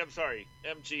over. I mean, I'm sorry.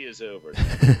 MG is over.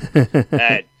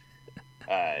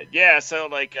 Yeah, so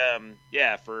like, I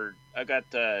got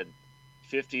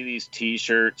 50 of these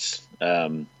T-shirts.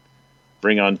 Bring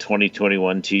on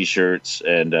 2021 T-shirts,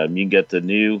 and you can get the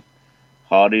new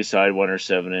Holiday Sidewinder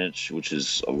 7-inch, which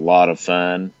is a lot of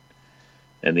fun,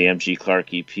 and the MG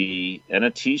Clark EP, and a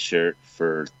T-shirt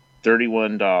for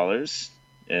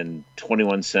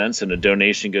 $31.21, and a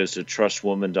donation goes to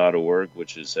trustwoman.org,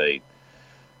 which is a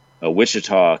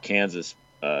Wichita, Kansas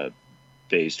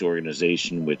based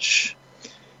organization which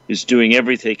is doing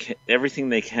everything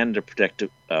they can to protect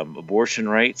abortion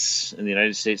rights in the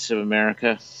United States of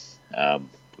America,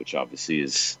 which obviously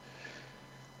is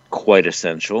quite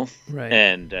essential. Right.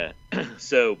 And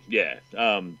check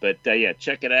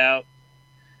it out.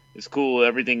 It's cool.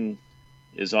 Everything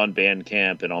is on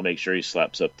Bandcamp, and I'll make sure he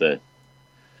slaps up the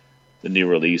new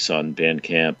release on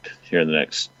Bandcamp here in the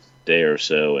next day or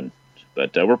so.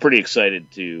 But we're pretty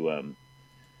excited to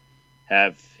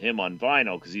have him on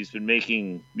vinyl, because he's been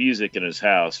making music in his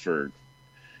house for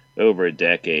over a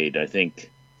decade. I think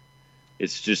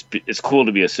it's cool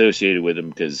to be associated with him,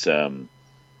 because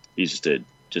he's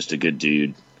just a good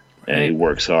dude, and he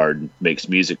works hard and makes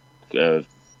music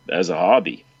as a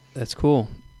hobby. That's cool.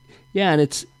 Yeah, and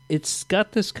it's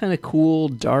got this kind of cool,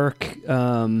 dark,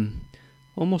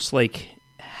 almost like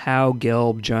How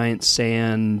Gelb, Giant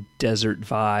Sand, desert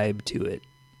vibe to it.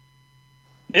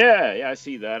 Yeah, I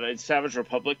see that. It's Savage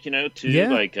Republic, too. Yeah,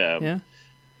 like, I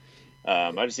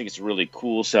just think it's really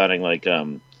cool sounding. Like,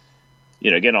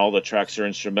 again, all the tracks are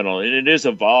instrumental, and it is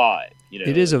a vibe.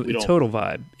 It is a total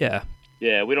vibe. Yeah.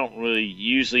 Yeah, we don't really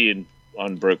usually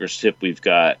on Broker's Tip. We've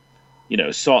got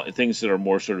things that are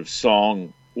more sort of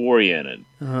song oriented,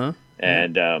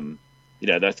 and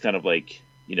that's kind of like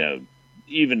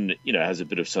even has a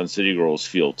bit of Sun City Girls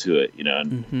feel to it,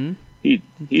 and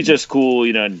he's just cool,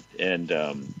 and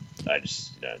I'm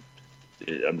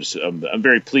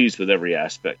very pleased with every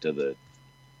aspect of the.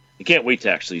 I can't wait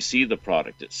to actually see the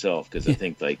product itself, because I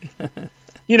think like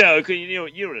you know what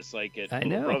it's like at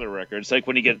Little Brother Records, like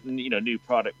when you get new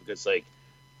product, because like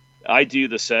I do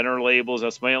the center labels.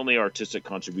 That's my only artistic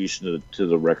contribution to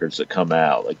the records that come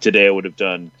out. Like today, we've got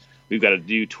a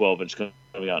new 12-inch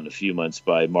coming out in a few months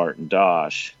by Martin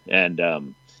Dosh,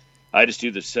 and I just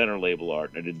do the center label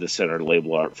art. I did the center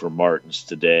label art for Martin's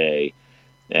today,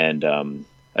 and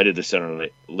I did the center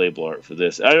label art for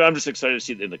this. I'm just excited to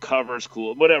see it. And the cover's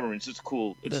cool. Whatever. It's just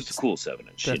cool. It's just a cool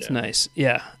 7-inch. That's nice.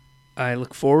 Yeah, I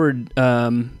look forward.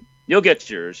 You'll get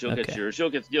yours. You'll get yours. You'll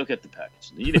get the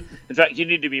package. In fact, you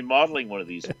need to be modeling one of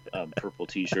these purple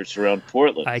T-shirts around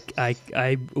Portland.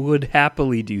 I would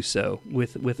happily do so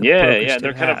with a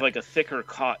They're kind of like a thicker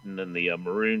cotton than the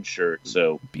maroon shirt.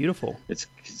 So beautiful. It's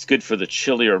good for the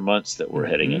chillier months that we're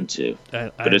heading into.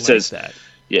 But it says that.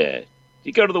 Yeah,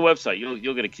 you go to the website.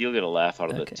 You'll get a laugh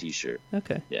out of that T-shirt.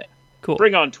 Okay. Yeah. Cool.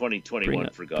 Bring on 2021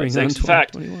 for God's sakes. In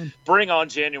fact, bring on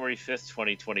January 5th,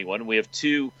 2021. We have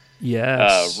two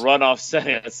runoff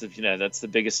settings. That's the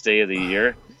biggest day of the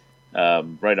year.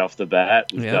 Right off the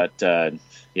bat, we've got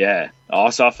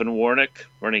Ossoff and Warnick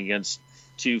running against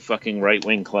two fucking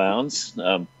right-wing clowns,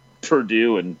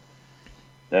 Purdue and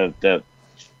that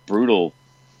brutal.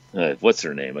 What's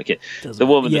her name? I can't. The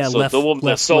woman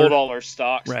that sold all her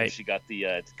stocks when she got the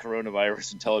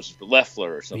coronavirus intelligence,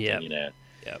 Leffler or something. Yep.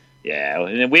 Yeah,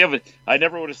 and then I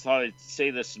never would have thought I'd say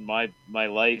this in my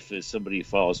life as somebody who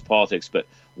follows politics, but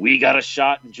we got a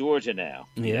shot in Georgia now.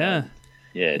 Yeah.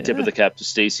 Tip of the cap to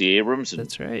Stacey Abrams. And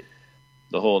that's right.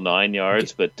 The whole 9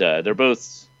 yards, but they're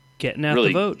both getting out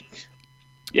the vote.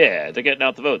 Yeah, they're getting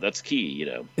out the vote. That's key,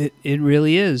 It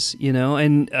really is,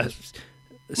 and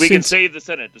we can save the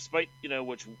Senate, despite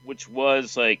which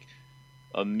was like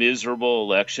a miserable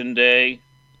election day,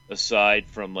 aside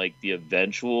from like the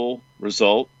eventual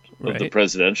result of the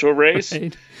presidential race,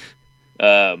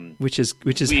 which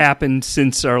has happened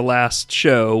since our last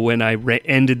show when I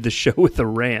ended the show with a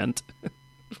rant.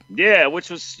 Yeah,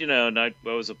 which was and I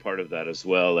was a part of that as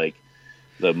well. Like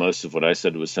the most of what I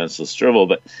said was senseless drivel,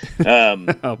 but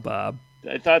oh, Bob,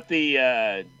 I thought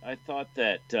that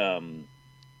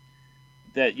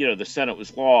the Senate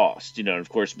was lost, and of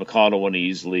course McConnell won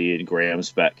easily and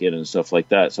Graham's back in and stuff like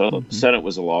that. So I thought the Senate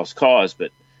was a lost cause,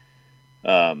 but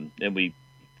and we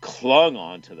clung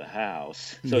on to the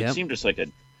House. So it seemed just like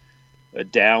a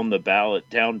down ballot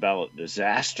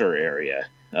disaster area.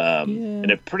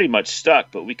 and it pretty much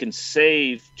stuck. But we can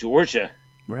save Georgia.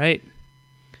 Right.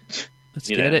 Let's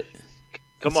You get know, it.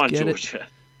 Come Let's on, get it. Georgia.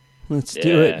 Let's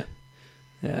do it.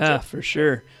 Yeah, for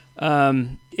sure.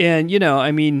 And,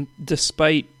 I mean,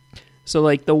 so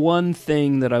like the one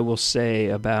thing that I will say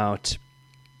about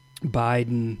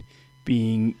Biden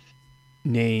being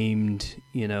named,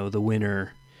 the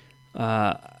winner,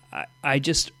 I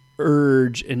just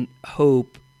urge and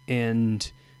hope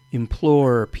and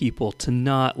implore people to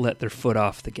not let their foot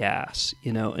off the gas,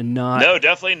 and not. No,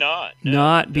 definitely not. No,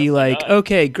 not be like, not.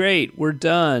 okay, great, we're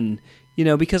done.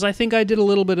 Because I think I did a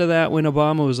little bit of that when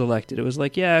Obama was elected. It was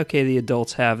like, yeah, okay, the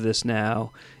adults have this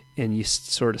now, and you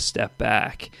sort of step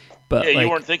back. But you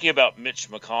weren't thinking about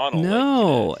Mitch McConnell.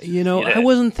 No, I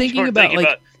wasn't thinking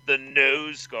about the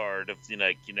nose guard of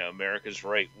America's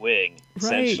right wing,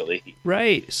 essentially.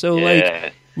 Right. So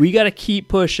we got to keep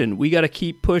pushing. We got to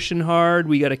keep pushing hard.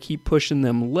 We got to keep pushing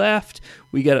them left.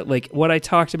 We got to what I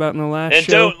talked about in the last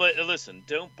show. And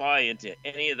don't buy into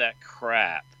any of that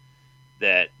crap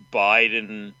that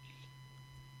Biden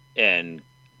and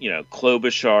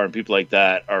Klobuchar and people like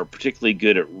that are particularly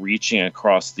good at reaching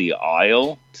across the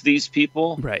aisle to these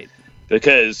people. Right.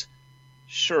 Because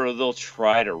sure, they'll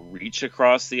try to reach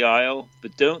across the aisle,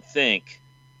 but don't think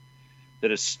that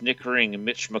a snickering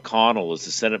Mitch McConnell as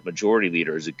the Senate Majority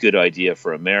Leader is a good idea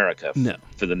for America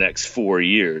for the next 4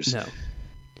 years. No.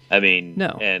 I mean,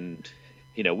 no. And,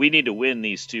 we need to win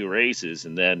these two races,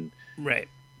 and then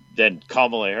then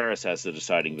Kamala Harris has the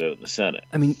deciding vote in the Senate.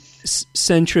 I mean,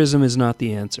 centrism is not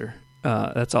the answer.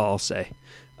 That's all I'll say.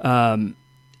 And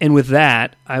with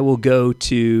that, I will go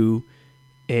to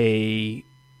a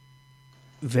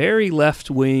very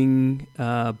left-wing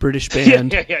British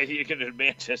band. Yeah, you can do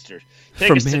Manchester.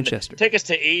 Manchester. Take us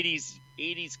to 80s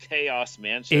chaos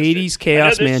Manchester. 80s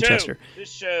chaos Manchester. This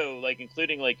show,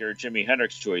 including your Jimi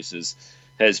Hendrix choices,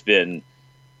 has been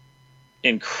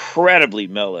incredibly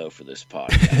mellow for this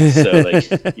podcast.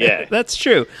 So, yeah. That's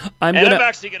true. I'm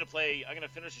actually going to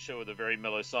finish the show with a very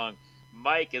mellow song.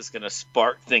 Mike is going to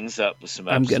spark things up with some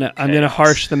I'm going to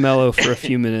harsh the mellow for a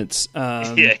few minutes.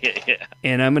 Yeah.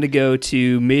 And I'm going to go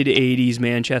to mid-80s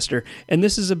Manchester. And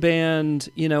this is a band,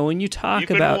 when you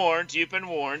talk about... You've been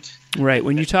warned. Right.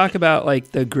 When you talk about,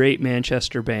 the great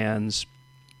Manchester bands,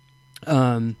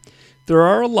 there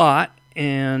are a lot.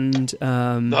 And,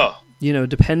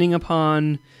 depending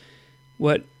upon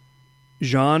what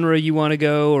genre you want to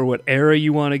go or what era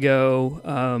you want to go.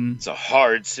 It's a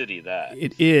hard city, that.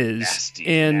 It is.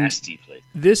 Nasty place.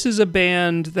 This is a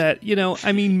band that,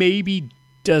 maybe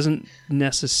doesn't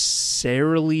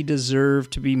necessarily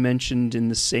deserve to be mentioned in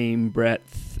the same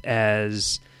breadth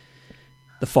as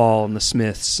The Fall and the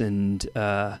Smiths and,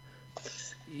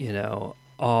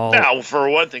 all. Now, for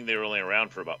one thing, they were only around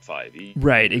for about 5 years.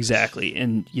 Right, exactly.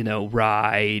 And,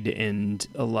 Ride and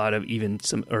a lot of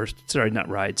not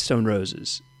Ride, Stone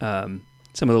Roses. Some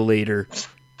of the later.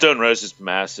 Stone Roses,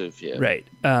 massive, yeah. Right.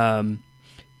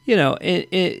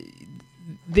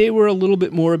 They were a little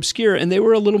bit more obscure, and they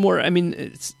were a little more,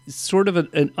 it's sort of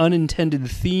an unintended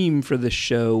theme for this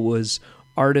show was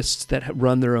artists that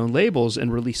run their own labels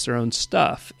and release their own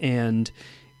stuff. And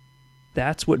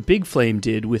that's what Big Flame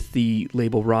did with the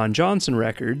label Ron Johnson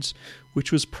Records, which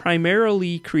was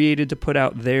primarily created to put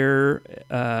out their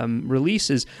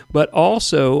releases, but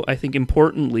also, I think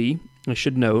importantly, I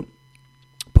should note,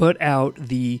 put out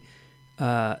the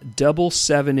double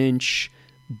 7-inch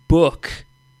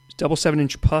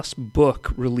plus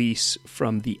book release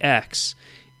from the X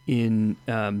in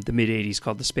the mid-'80s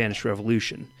called The Spanish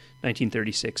Revolution,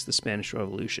 1936, The Spanish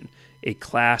Revolution, a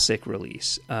classic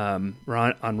release on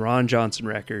Ron Johnson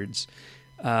Records.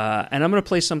 And I'm going to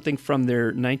play something from their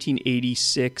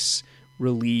 1986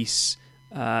 release.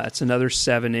 It's another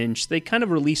 7-inch. They kind of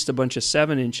released a bunch of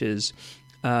 7-inches,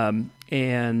 and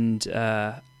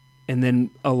then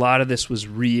a lot of this was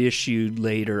reissued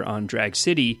later on Drag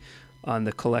City on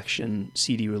the collection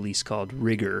CD release called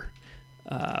Rigor.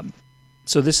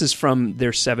 So this is from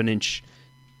their 7-inch,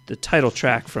 the title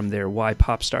track from their Why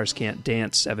Pop Stars Can't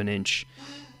Dance 7-inch.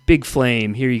 Big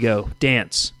Flame, here you go.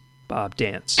 Dance, Bob,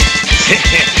 dance. Dance,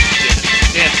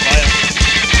 violently.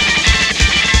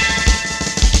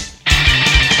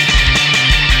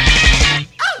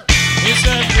 Is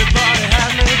everybody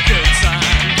having a good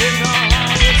time? Getting all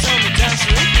on with on the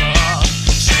dancing floor.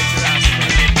 Shake your ass and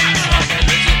bring it back like a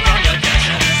little brother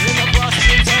dancing in the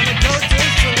prostitutes on the go-to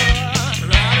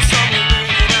floor. Around the summer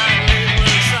rain and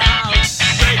leave out.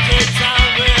 Break it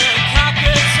down with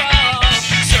capital.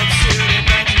 Substitute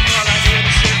banking for like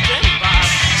leadership in vibe.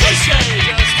 Cliche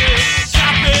just to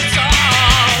capital.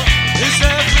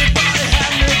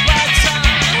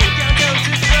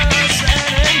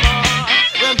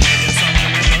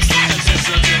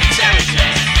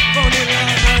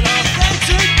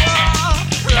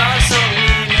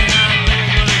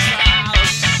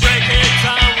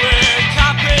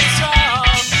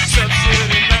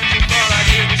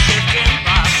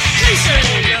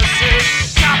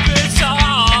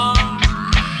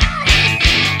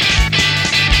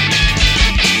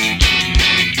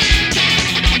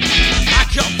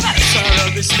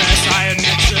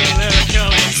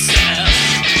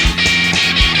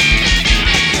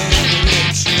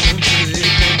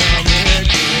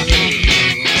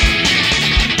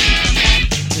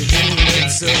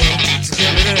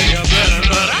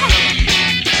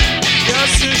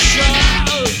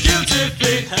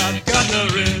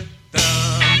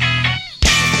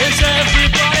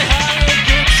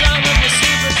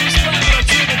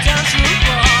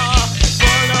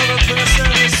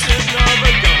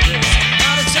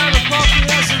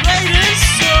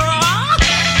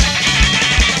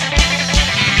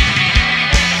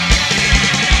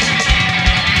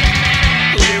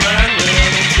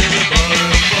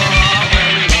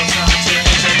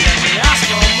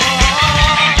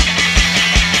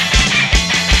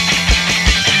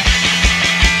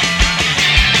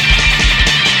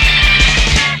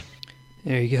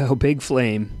 There you go, Big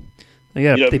Flame.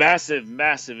 Yeah. You know,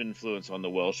 massive influence on the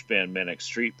Welsh band Manic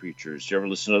Street Preachers. You ever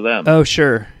listen to them? Oh,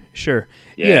 sure.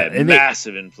 Yeah, and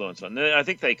massive influence on. I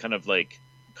think they kind of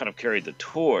carried the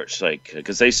torch, like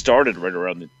because they started right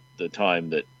around the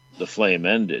time that the Flame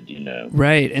ended. You know,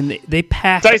 right? And they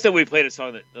packed. It's nice that we played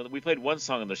we played one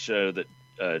song on the show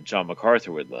that John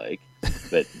MacArthur would like,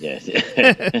 but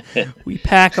yeah, we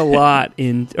pack a lot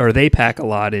in, or they pack a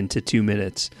lot into 2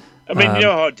 minutes. I mean, you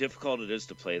know how difficult it is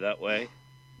to play that way.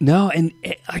 No, and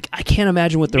I can't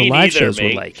imagine what their live shows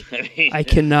were like. I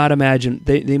cannot imagine.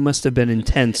 They must have been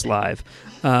intense live.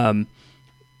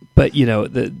 But, you know,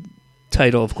 the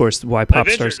title, of course, Why Pop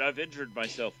Stars... I've injured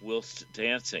myself whilst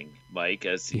dancing, Mike.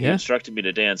 As he instructed me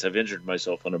to dance, I've injured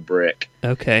myself on a brick.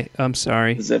 Okay, I'm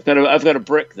sorry. I've got a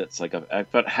brick that's like...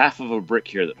 I've got half of a brick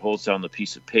here that holds down the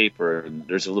piece of paper, and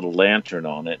there's a little lantern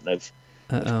on it, and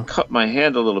I've cut my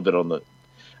hand a little bit on the...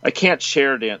 I can't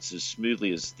chair dance as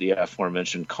smoothly as the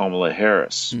aforementioned Kamala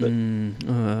Harris, but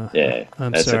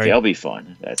that's sorry. okay. I'll be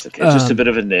fine. That's okay. Just a bit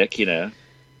of a nick, you know.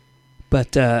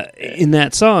 But in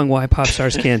that song, Why Pop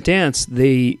Stars Can't Dance,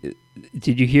 did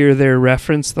you hear their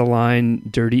reference the line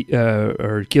 "Dirty"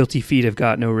 or "Guilty Feet Have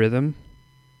Got No Rhythm"?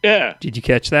 Yeah. Did you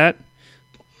catch that?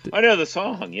 I know the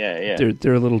song. Yeah.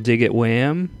 They're a little dig at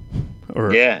Wham, or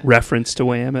reference to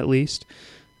Wham at least.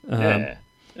 Yeah.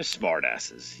 They're smart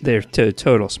asses. They're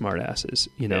total smart asses,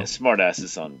 you know. Yeah, smart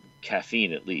asses on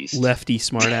caffeine, at least. Lefty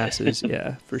smart asses,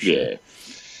 yeah, for sure.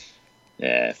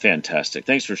 Yeah, fantastic.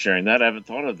 Thanks for sharing that. I haven't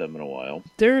thought of them in a while.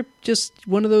 They're just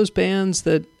one of those bands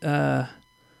that,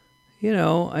 you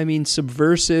know, I mean,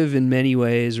 subversive in many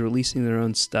ways, releasing their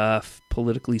own stuff,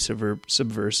 politically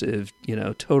subversive, you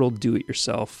know, total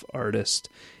do-it-yourself artist.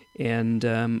 And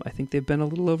I think they've been a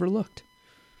little overlooked.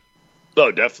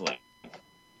 Oh, definitely.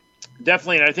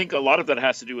 Definitely, and I think a lot of that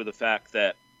has to do with the fact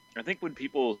that I think when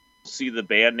people see the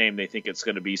band name, they think it's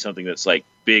going to be something that's like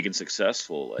big and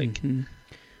successful. Like,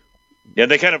 yeah,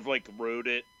 they kind of like wrote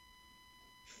it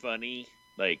funny,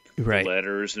 like the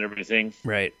letters and everything.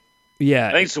 Right. Yeah.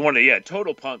 I think it's one of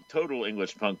total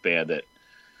English punk band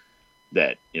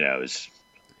that you know has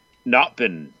not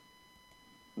been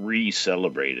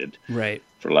re-celebrated. Right.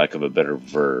 For lack of a better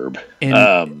verb. And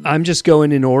I'm just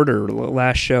going in order.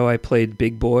 Last show I played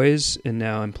Big Boys, and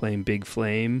now I'm playing Big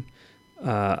Flame.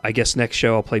 I guess next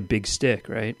show I'll play Big Stick,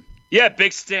 right? Yeah,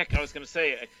 Big Stick. I was going to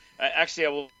say,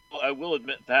 I will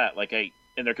admit that.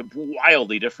 And they're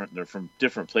wildly different. They're from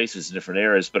different places and different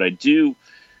eras, but I do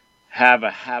have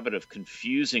a habit of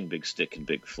confusing Big Stick and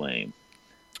Big Flame.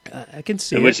 I can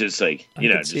see which it. is like, you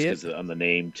know, just because on the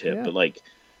name tip, but like,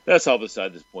 that's all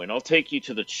beside this point. I'll take you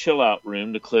to the chill out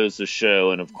room to close the show.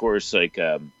 And of course, like,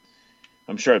 I'm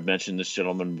sure I've mentioned this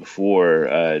gentleman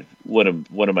before, one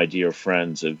of my dear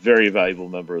friends, a very valuable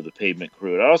member of the Pavement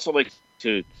crew. And I also like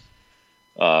to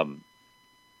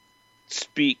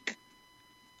speak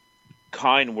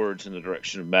kind words in the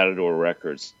direction of Matador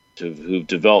Records, who've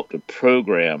developed a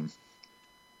program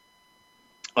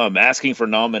asking for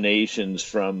nominations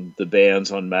from the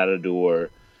bands on Matador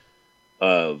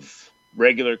of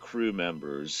regular crew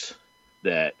members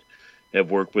that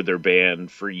have worked with their band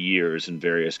for years in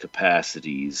various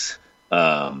capacities.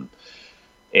 And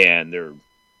they're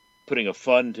putting a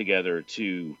fund together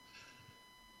to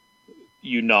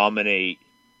nominate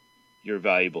your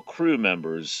valuable crew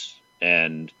members.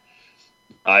 And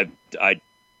I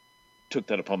took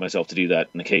that upon myself to do that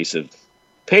in the case of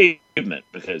Pavement,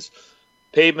 because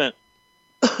Pavement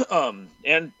and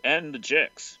the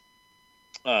Jicks,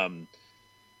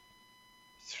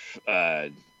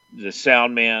 the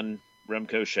sound man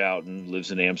Remco Schouten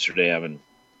lives in Amsterdam, and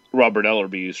Robert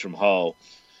Ellerby, who's from Hull,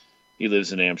 he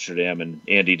lives in Amsterdam, and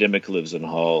Andy Dimmick lives in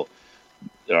Hull,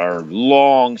 are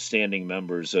long-standing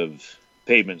members of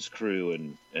Pavement's crew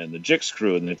and the Jicks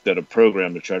crew, and they've got a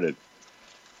program to try to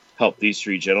help these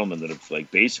three gentlemen that have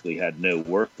like basically had no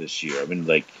work this year. I mean,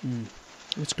 like,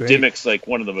 that's great. Dimmick's like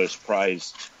one of the most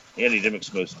prized. Andy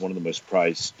Dimmick's one of the most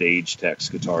prized stage techs,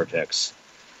 guitar techs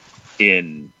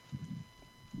in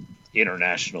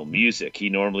international music. He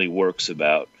normally works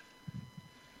about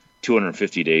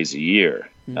 250 days a year.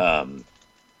 And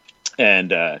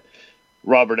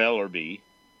Robert Ellerby,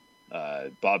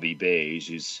 Bobby Beige,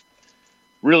 who's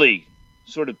really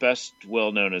sort of best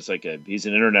well known as he's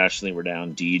an internationally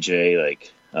renowned DJ,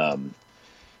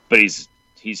 but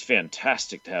he's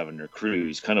fantastic to have in your crew.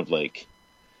 He's kind of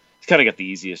got the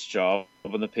easiest job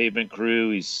on the Pavement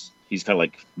crew. He's kind of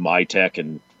like my tech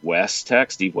and West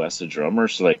tech, Steve West, the drummer.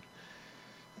 So like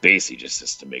basically just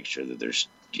has to make sure that there's,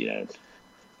 you know,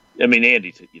 I mean,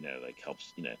 Andy, you know, like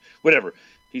helps, you know, whatever.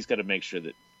 He's got to make sure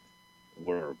that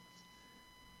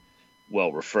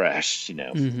well refreshed,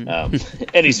 Mhm.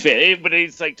 and he's fit, but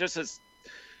he's like just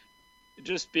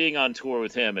being on tour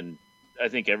with him, and I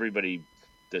think everybody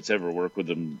that's ever worked with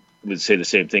him would say the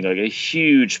same thing. Like a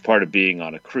huge part of being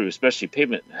on a crew, especially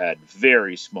Pavement had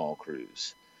very small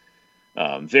crews,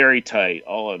 very tight,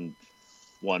 all on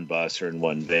one bus or in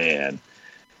one van,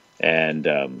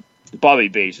 and Bobby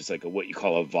Bass is like what you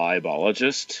call a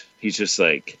vibeologist. He's just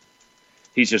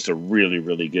a really,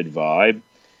 really good vibe.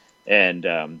 And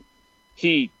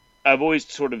I've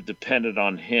always sort of depended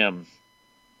on him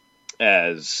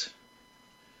as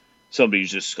somebody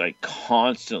who's just like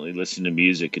constantly listening to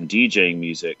music and DJing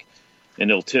music, and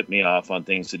he'll tip me off on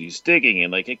things that he's digging.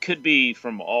 And like, it could be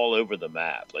from all over the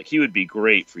map. Like, he would be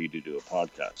great for you to do a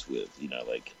podcast with,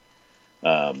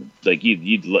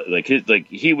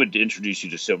 he would introduce you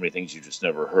to so many things you just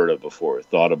never heard of before, or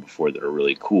thought of before, that are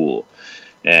really cool.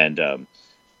 And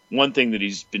one thing that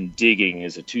he's been digging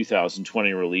is a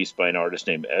 2020 release by an artist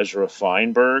named Ezra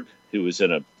Feinberg, who was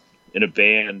in a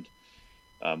band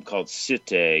called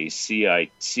Citay,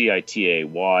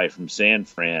 Citay, from San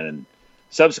Fran, and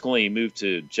subsequently he moved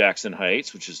to Jackson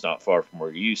Heights, which is not far from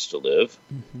where he used to live,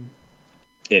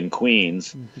 in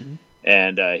Queens.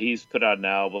 And he's put out an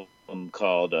album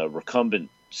called Recumbent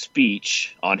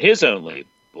Speech on his own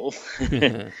label,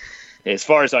 as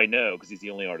far as I know, because he's the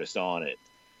only artist on it.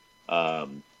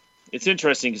 It's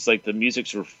interesting because like the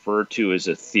music's referred to as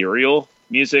ethereal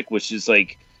music, which is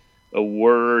like a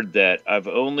word that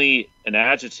an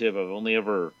adjective I've only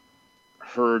ever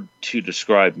heard to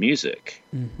describe music.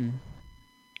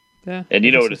 Yeah, and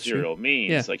you I know guess what that's true. ethereal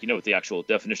means. Yeah. Like, what the actual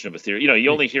definition of ethereal,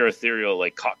 you only hear ethereal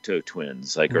like Cocteau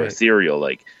Twins, like, or Right. ethereal,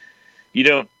 like, you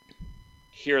don't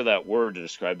hear that word to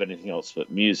describe anything else but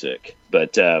music.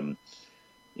 But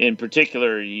in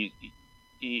particular, he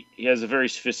has a very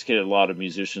sophisticated lot of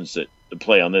musicians that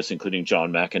play on this, including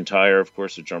John McIntyre, of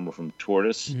course, the drummer from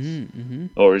Tortoise,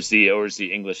 or as the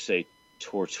English say,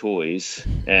 Tortoise.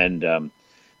 And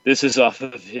this is off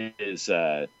of his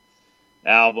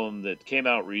album that came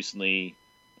out recently,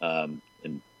 and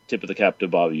tip of the cap to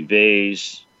Bobby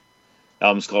Vase.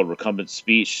 Album's called Recumbent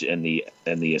Speech, and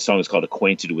the song is called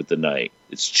Acquainted with the Night.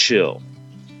 It's chill.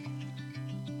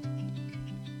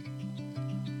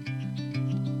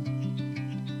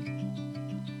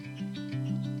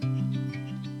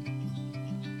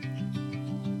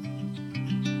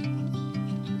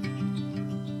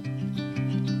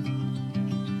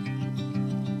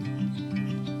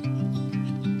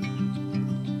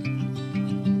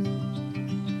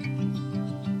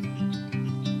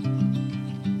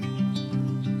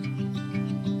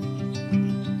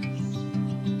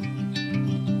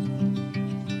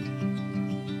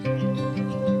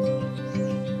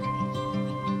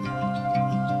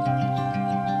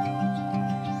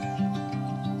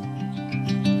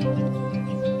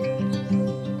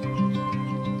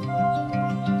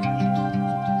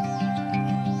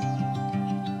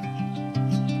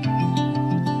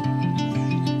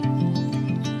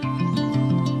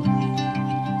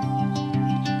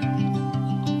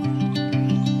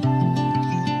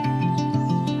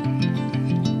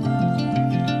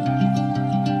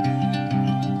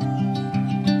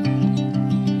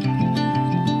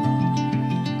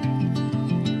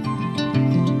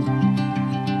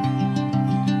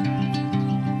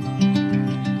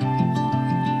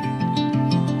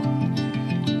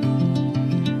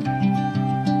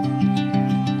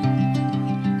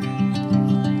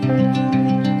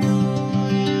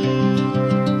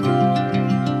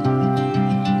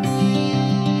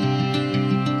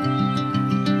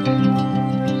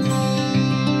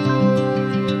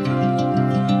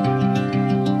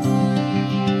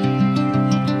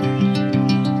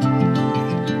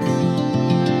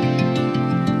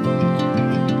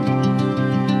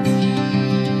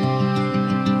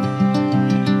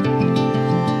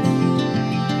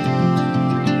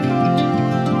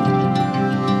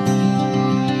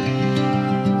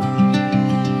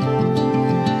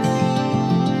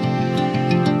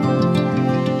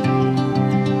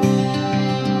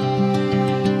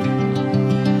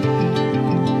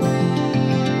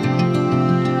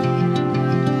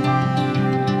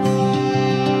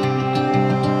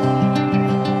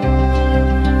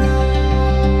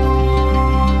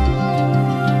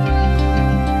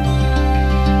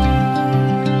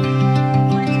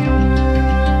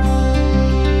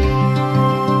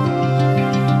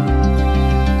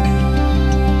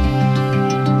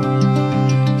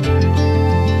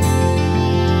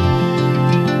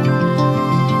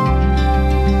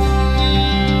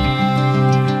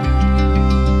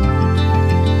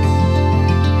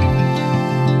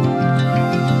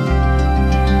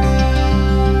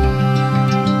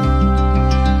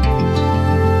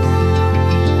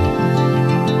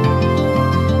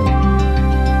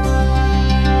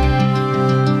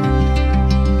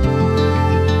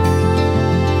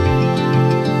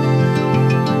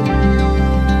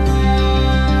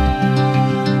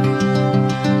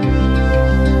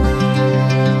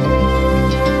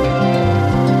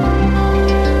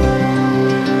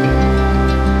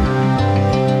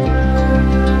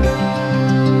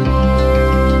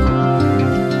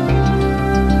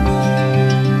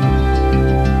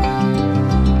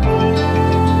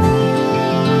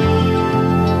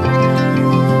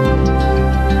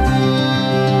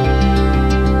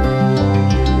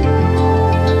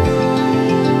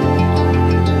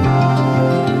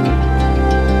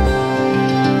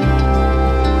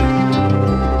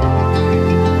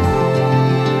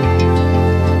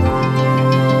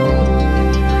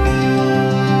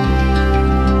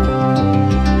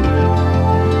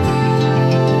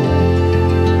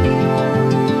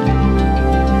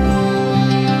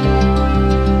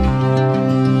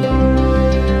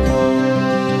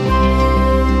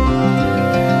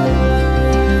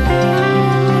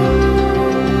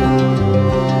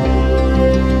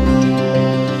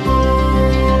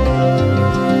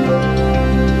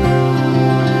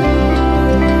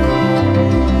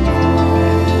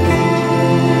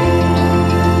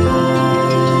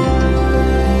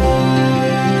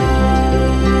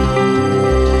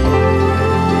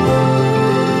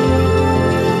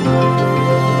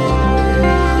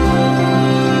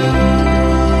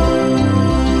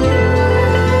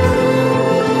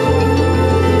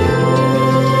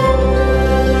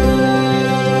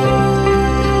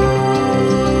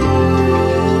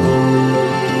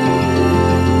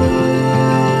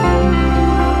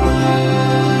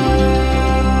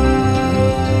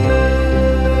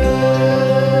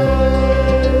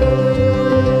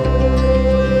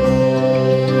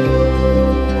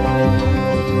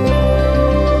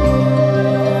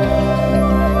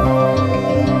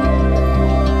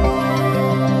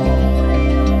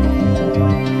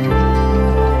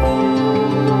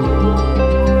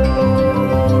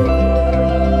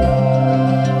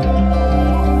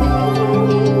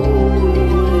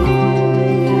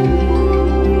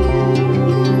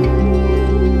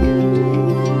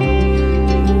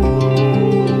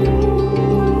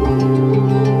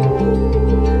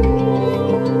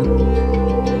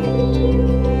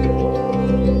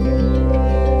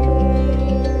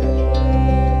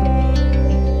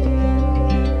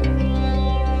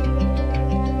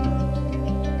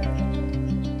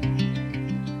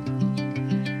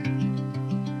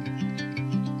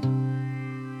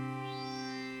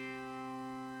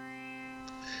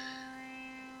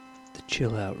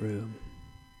 chill out room.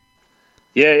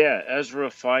 Yeah, Ezra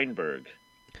Feinberg.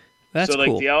 That's so like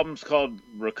cool. the album's called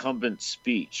Recumbent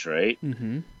Speech, right?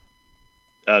 Mm-hmm.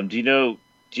 Do you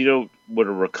know what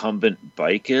a recumbent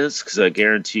bike is? Because I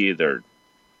guarantee you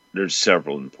there's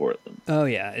several in Portland. Oh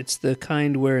yeah, it's the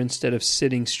kind where instead of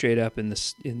sitting straight up on the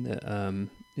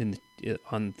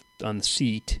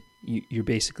seat, you're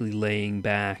basically laying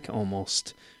back,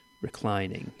 almost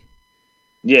reclining.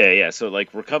 Yeah. So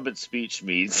like recumbent speech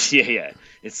means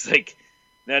it's like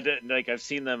like I've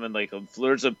seen them in like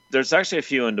there's actually a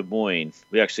few in Des Moines.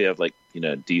 We actually have like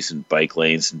decent bike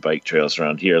lanes and bike trails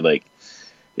around here. Like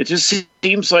it just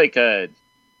seems like it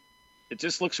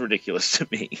just looks ridiculous to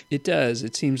me. It does.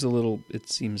 It seems a little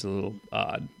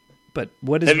odd. But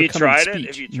what is Have you recumbent tried it? speech?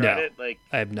 Have you tried No, it? Like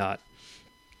I have not.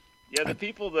 yeah, the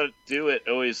people that do it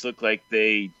always look like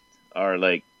they are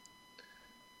like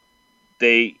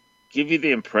they give you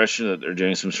the impression that they're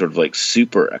doing some sort of like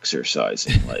super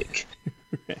exercising. Like,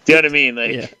 do you know what I mean?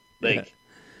 Like, Yeah.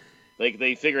 like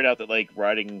they figured out that like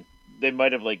riding, they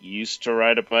might have like used to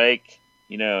ride a bike,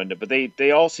 but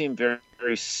they all seem very,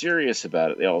 very serious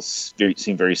about it. They all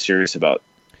seem very serious about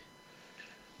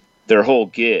their whole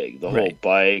gig, the whole Right.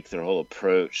 bike, their whole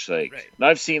approach. Like, Right. and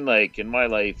I've seen like in my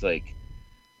life, like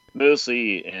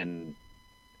mostly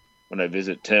when I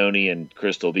visit Tony and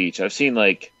Crystal Beach, I've seen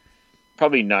like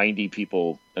probably 90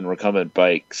 people in recumbent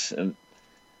bikes, and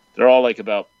they're all like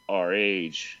about our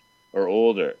age or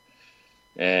older.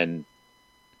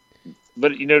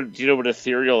 But do you know what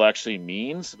ethereal actually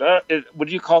means?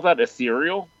 Would you call that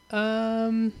ethereal?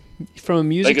 From a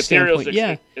music Like standpoint,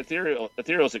 yeah. ethereal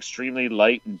is extremely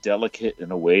light and delicate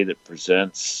in a way that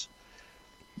presents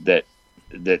that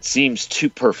seems too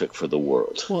perfect for the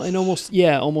world. Well, and almost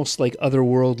like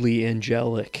otherworldly,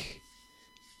 angelic,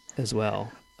 as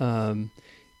well.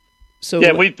 So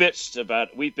Yeah, we bitched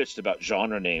about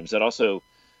genre names. That also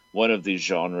one of these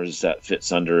genres that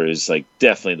fits under is like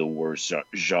definitely the worst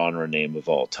genre name of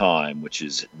all time, which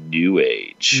is New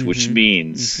Age, which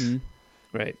means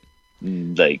right.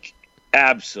 like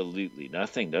absolutely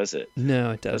nothing, does it?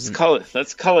 No, it doesn't.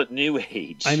 Let's call it New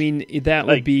Age. I mean, that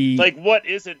like, would be like what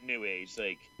isn't New Age?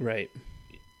 Like right.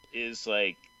 is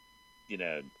like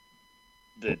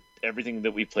the everything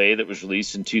that we play that was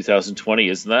released in 2020,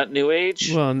 isn't that New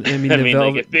Age? Well, I mean, I the mean,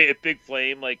 Velvet, like if Big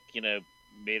Flame, like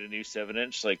made a new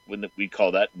 7-inch, like we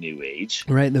call that New Age.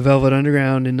 right? The Velvet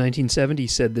Underground in 1970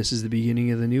 said this is the beginning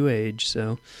of the New Age.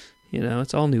 So,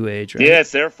 it's all New Age, right? Yeah,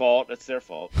 it's their fault. It's their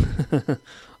fault.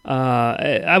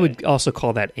 I would also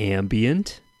call that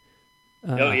ambient.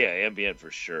 Oh yeah, ambient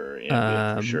for sure.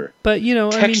 Ambient for sure. But I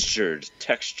mean,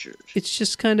 Textured. it's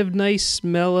just kind of nice,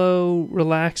 mellow,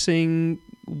 relaxing,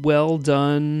 well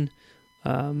done,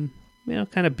 kind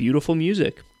of beautiful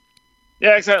music.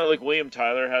 Yeah, exactly. Like William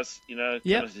Tyler has, Yep,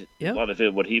 kind of yep. a lot of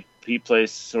it. What he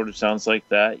plays sort of sounds like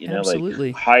that.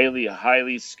 Absolutely. Like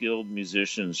highly skilled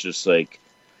musicians, just like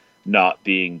not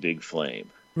being Big Flame.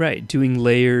 Right, doing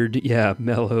layered,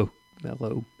 mellow,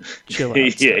 chill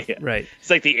out stuff. Yeah. Right, It's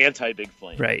like the anti-Big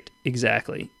Flame. right,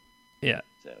 exactly. Yeah,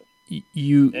 So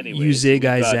you Anyways, zig,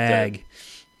 we've I got, zag.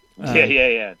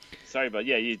 yeah. Sorry about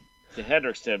the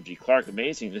Hendrix to MG Clark.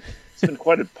 Amazing. It's been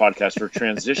quite a podcast for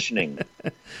transitioning.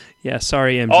 Yeah,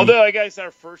 sorry, MG. Although I guess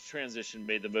our first transition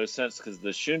made the most sense because the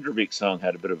Schoenderbeek song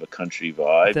had a bit of a country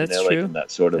vibe. That's like true. in that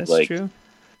sort of That's like true.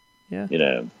 Yeah,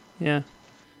 Yeah.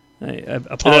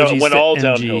 apologies went to all MG.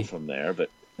 downhill from there, but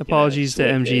Apologies to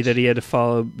it's what it MG is. that he had to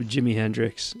follow Jimi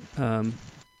Hendrix.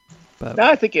 But No,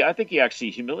 I think he actually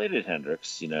humiliated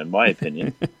Hendrix. In my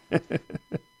opinion.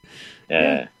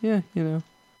 yeah,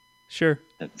 sure,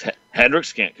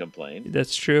 Hendrix can't complain.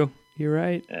 that's true. You're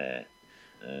right.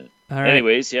 All right.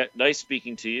 Anyways, nice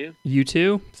speaking to you. You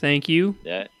too. Thank you.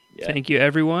 Yeah. Thank you,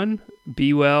 everyone.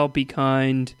 Be well. Be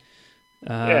kind.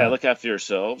 Look after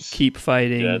yourselves. Keep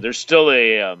fighting. Yeah, there's still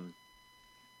a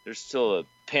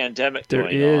pandemic There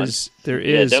going on. There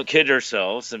Yeah, is. don't kid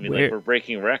yourselves. I mean, Where- like we're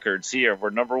breaking records here. We're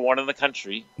number 1 in the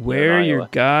country. Wear in your Iowa.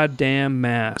 goddamn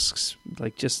masks.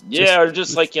 Like just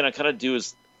like kind of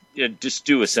just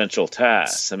do essential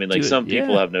tasks. I mean, like Do it, some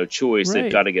people yeah. have no choice. Right.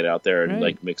 They've got to get out there and Right.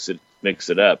 like mix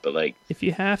it up. But like, if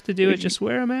you have to do it, If you- just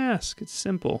wear a mask. It's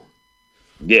simple.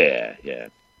 yeah.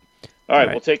 All right, right.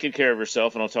 well, take good care of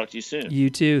yourself, and I'll talk to you soon. You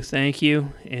too. Thank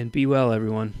you, and be well,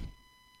 everyone.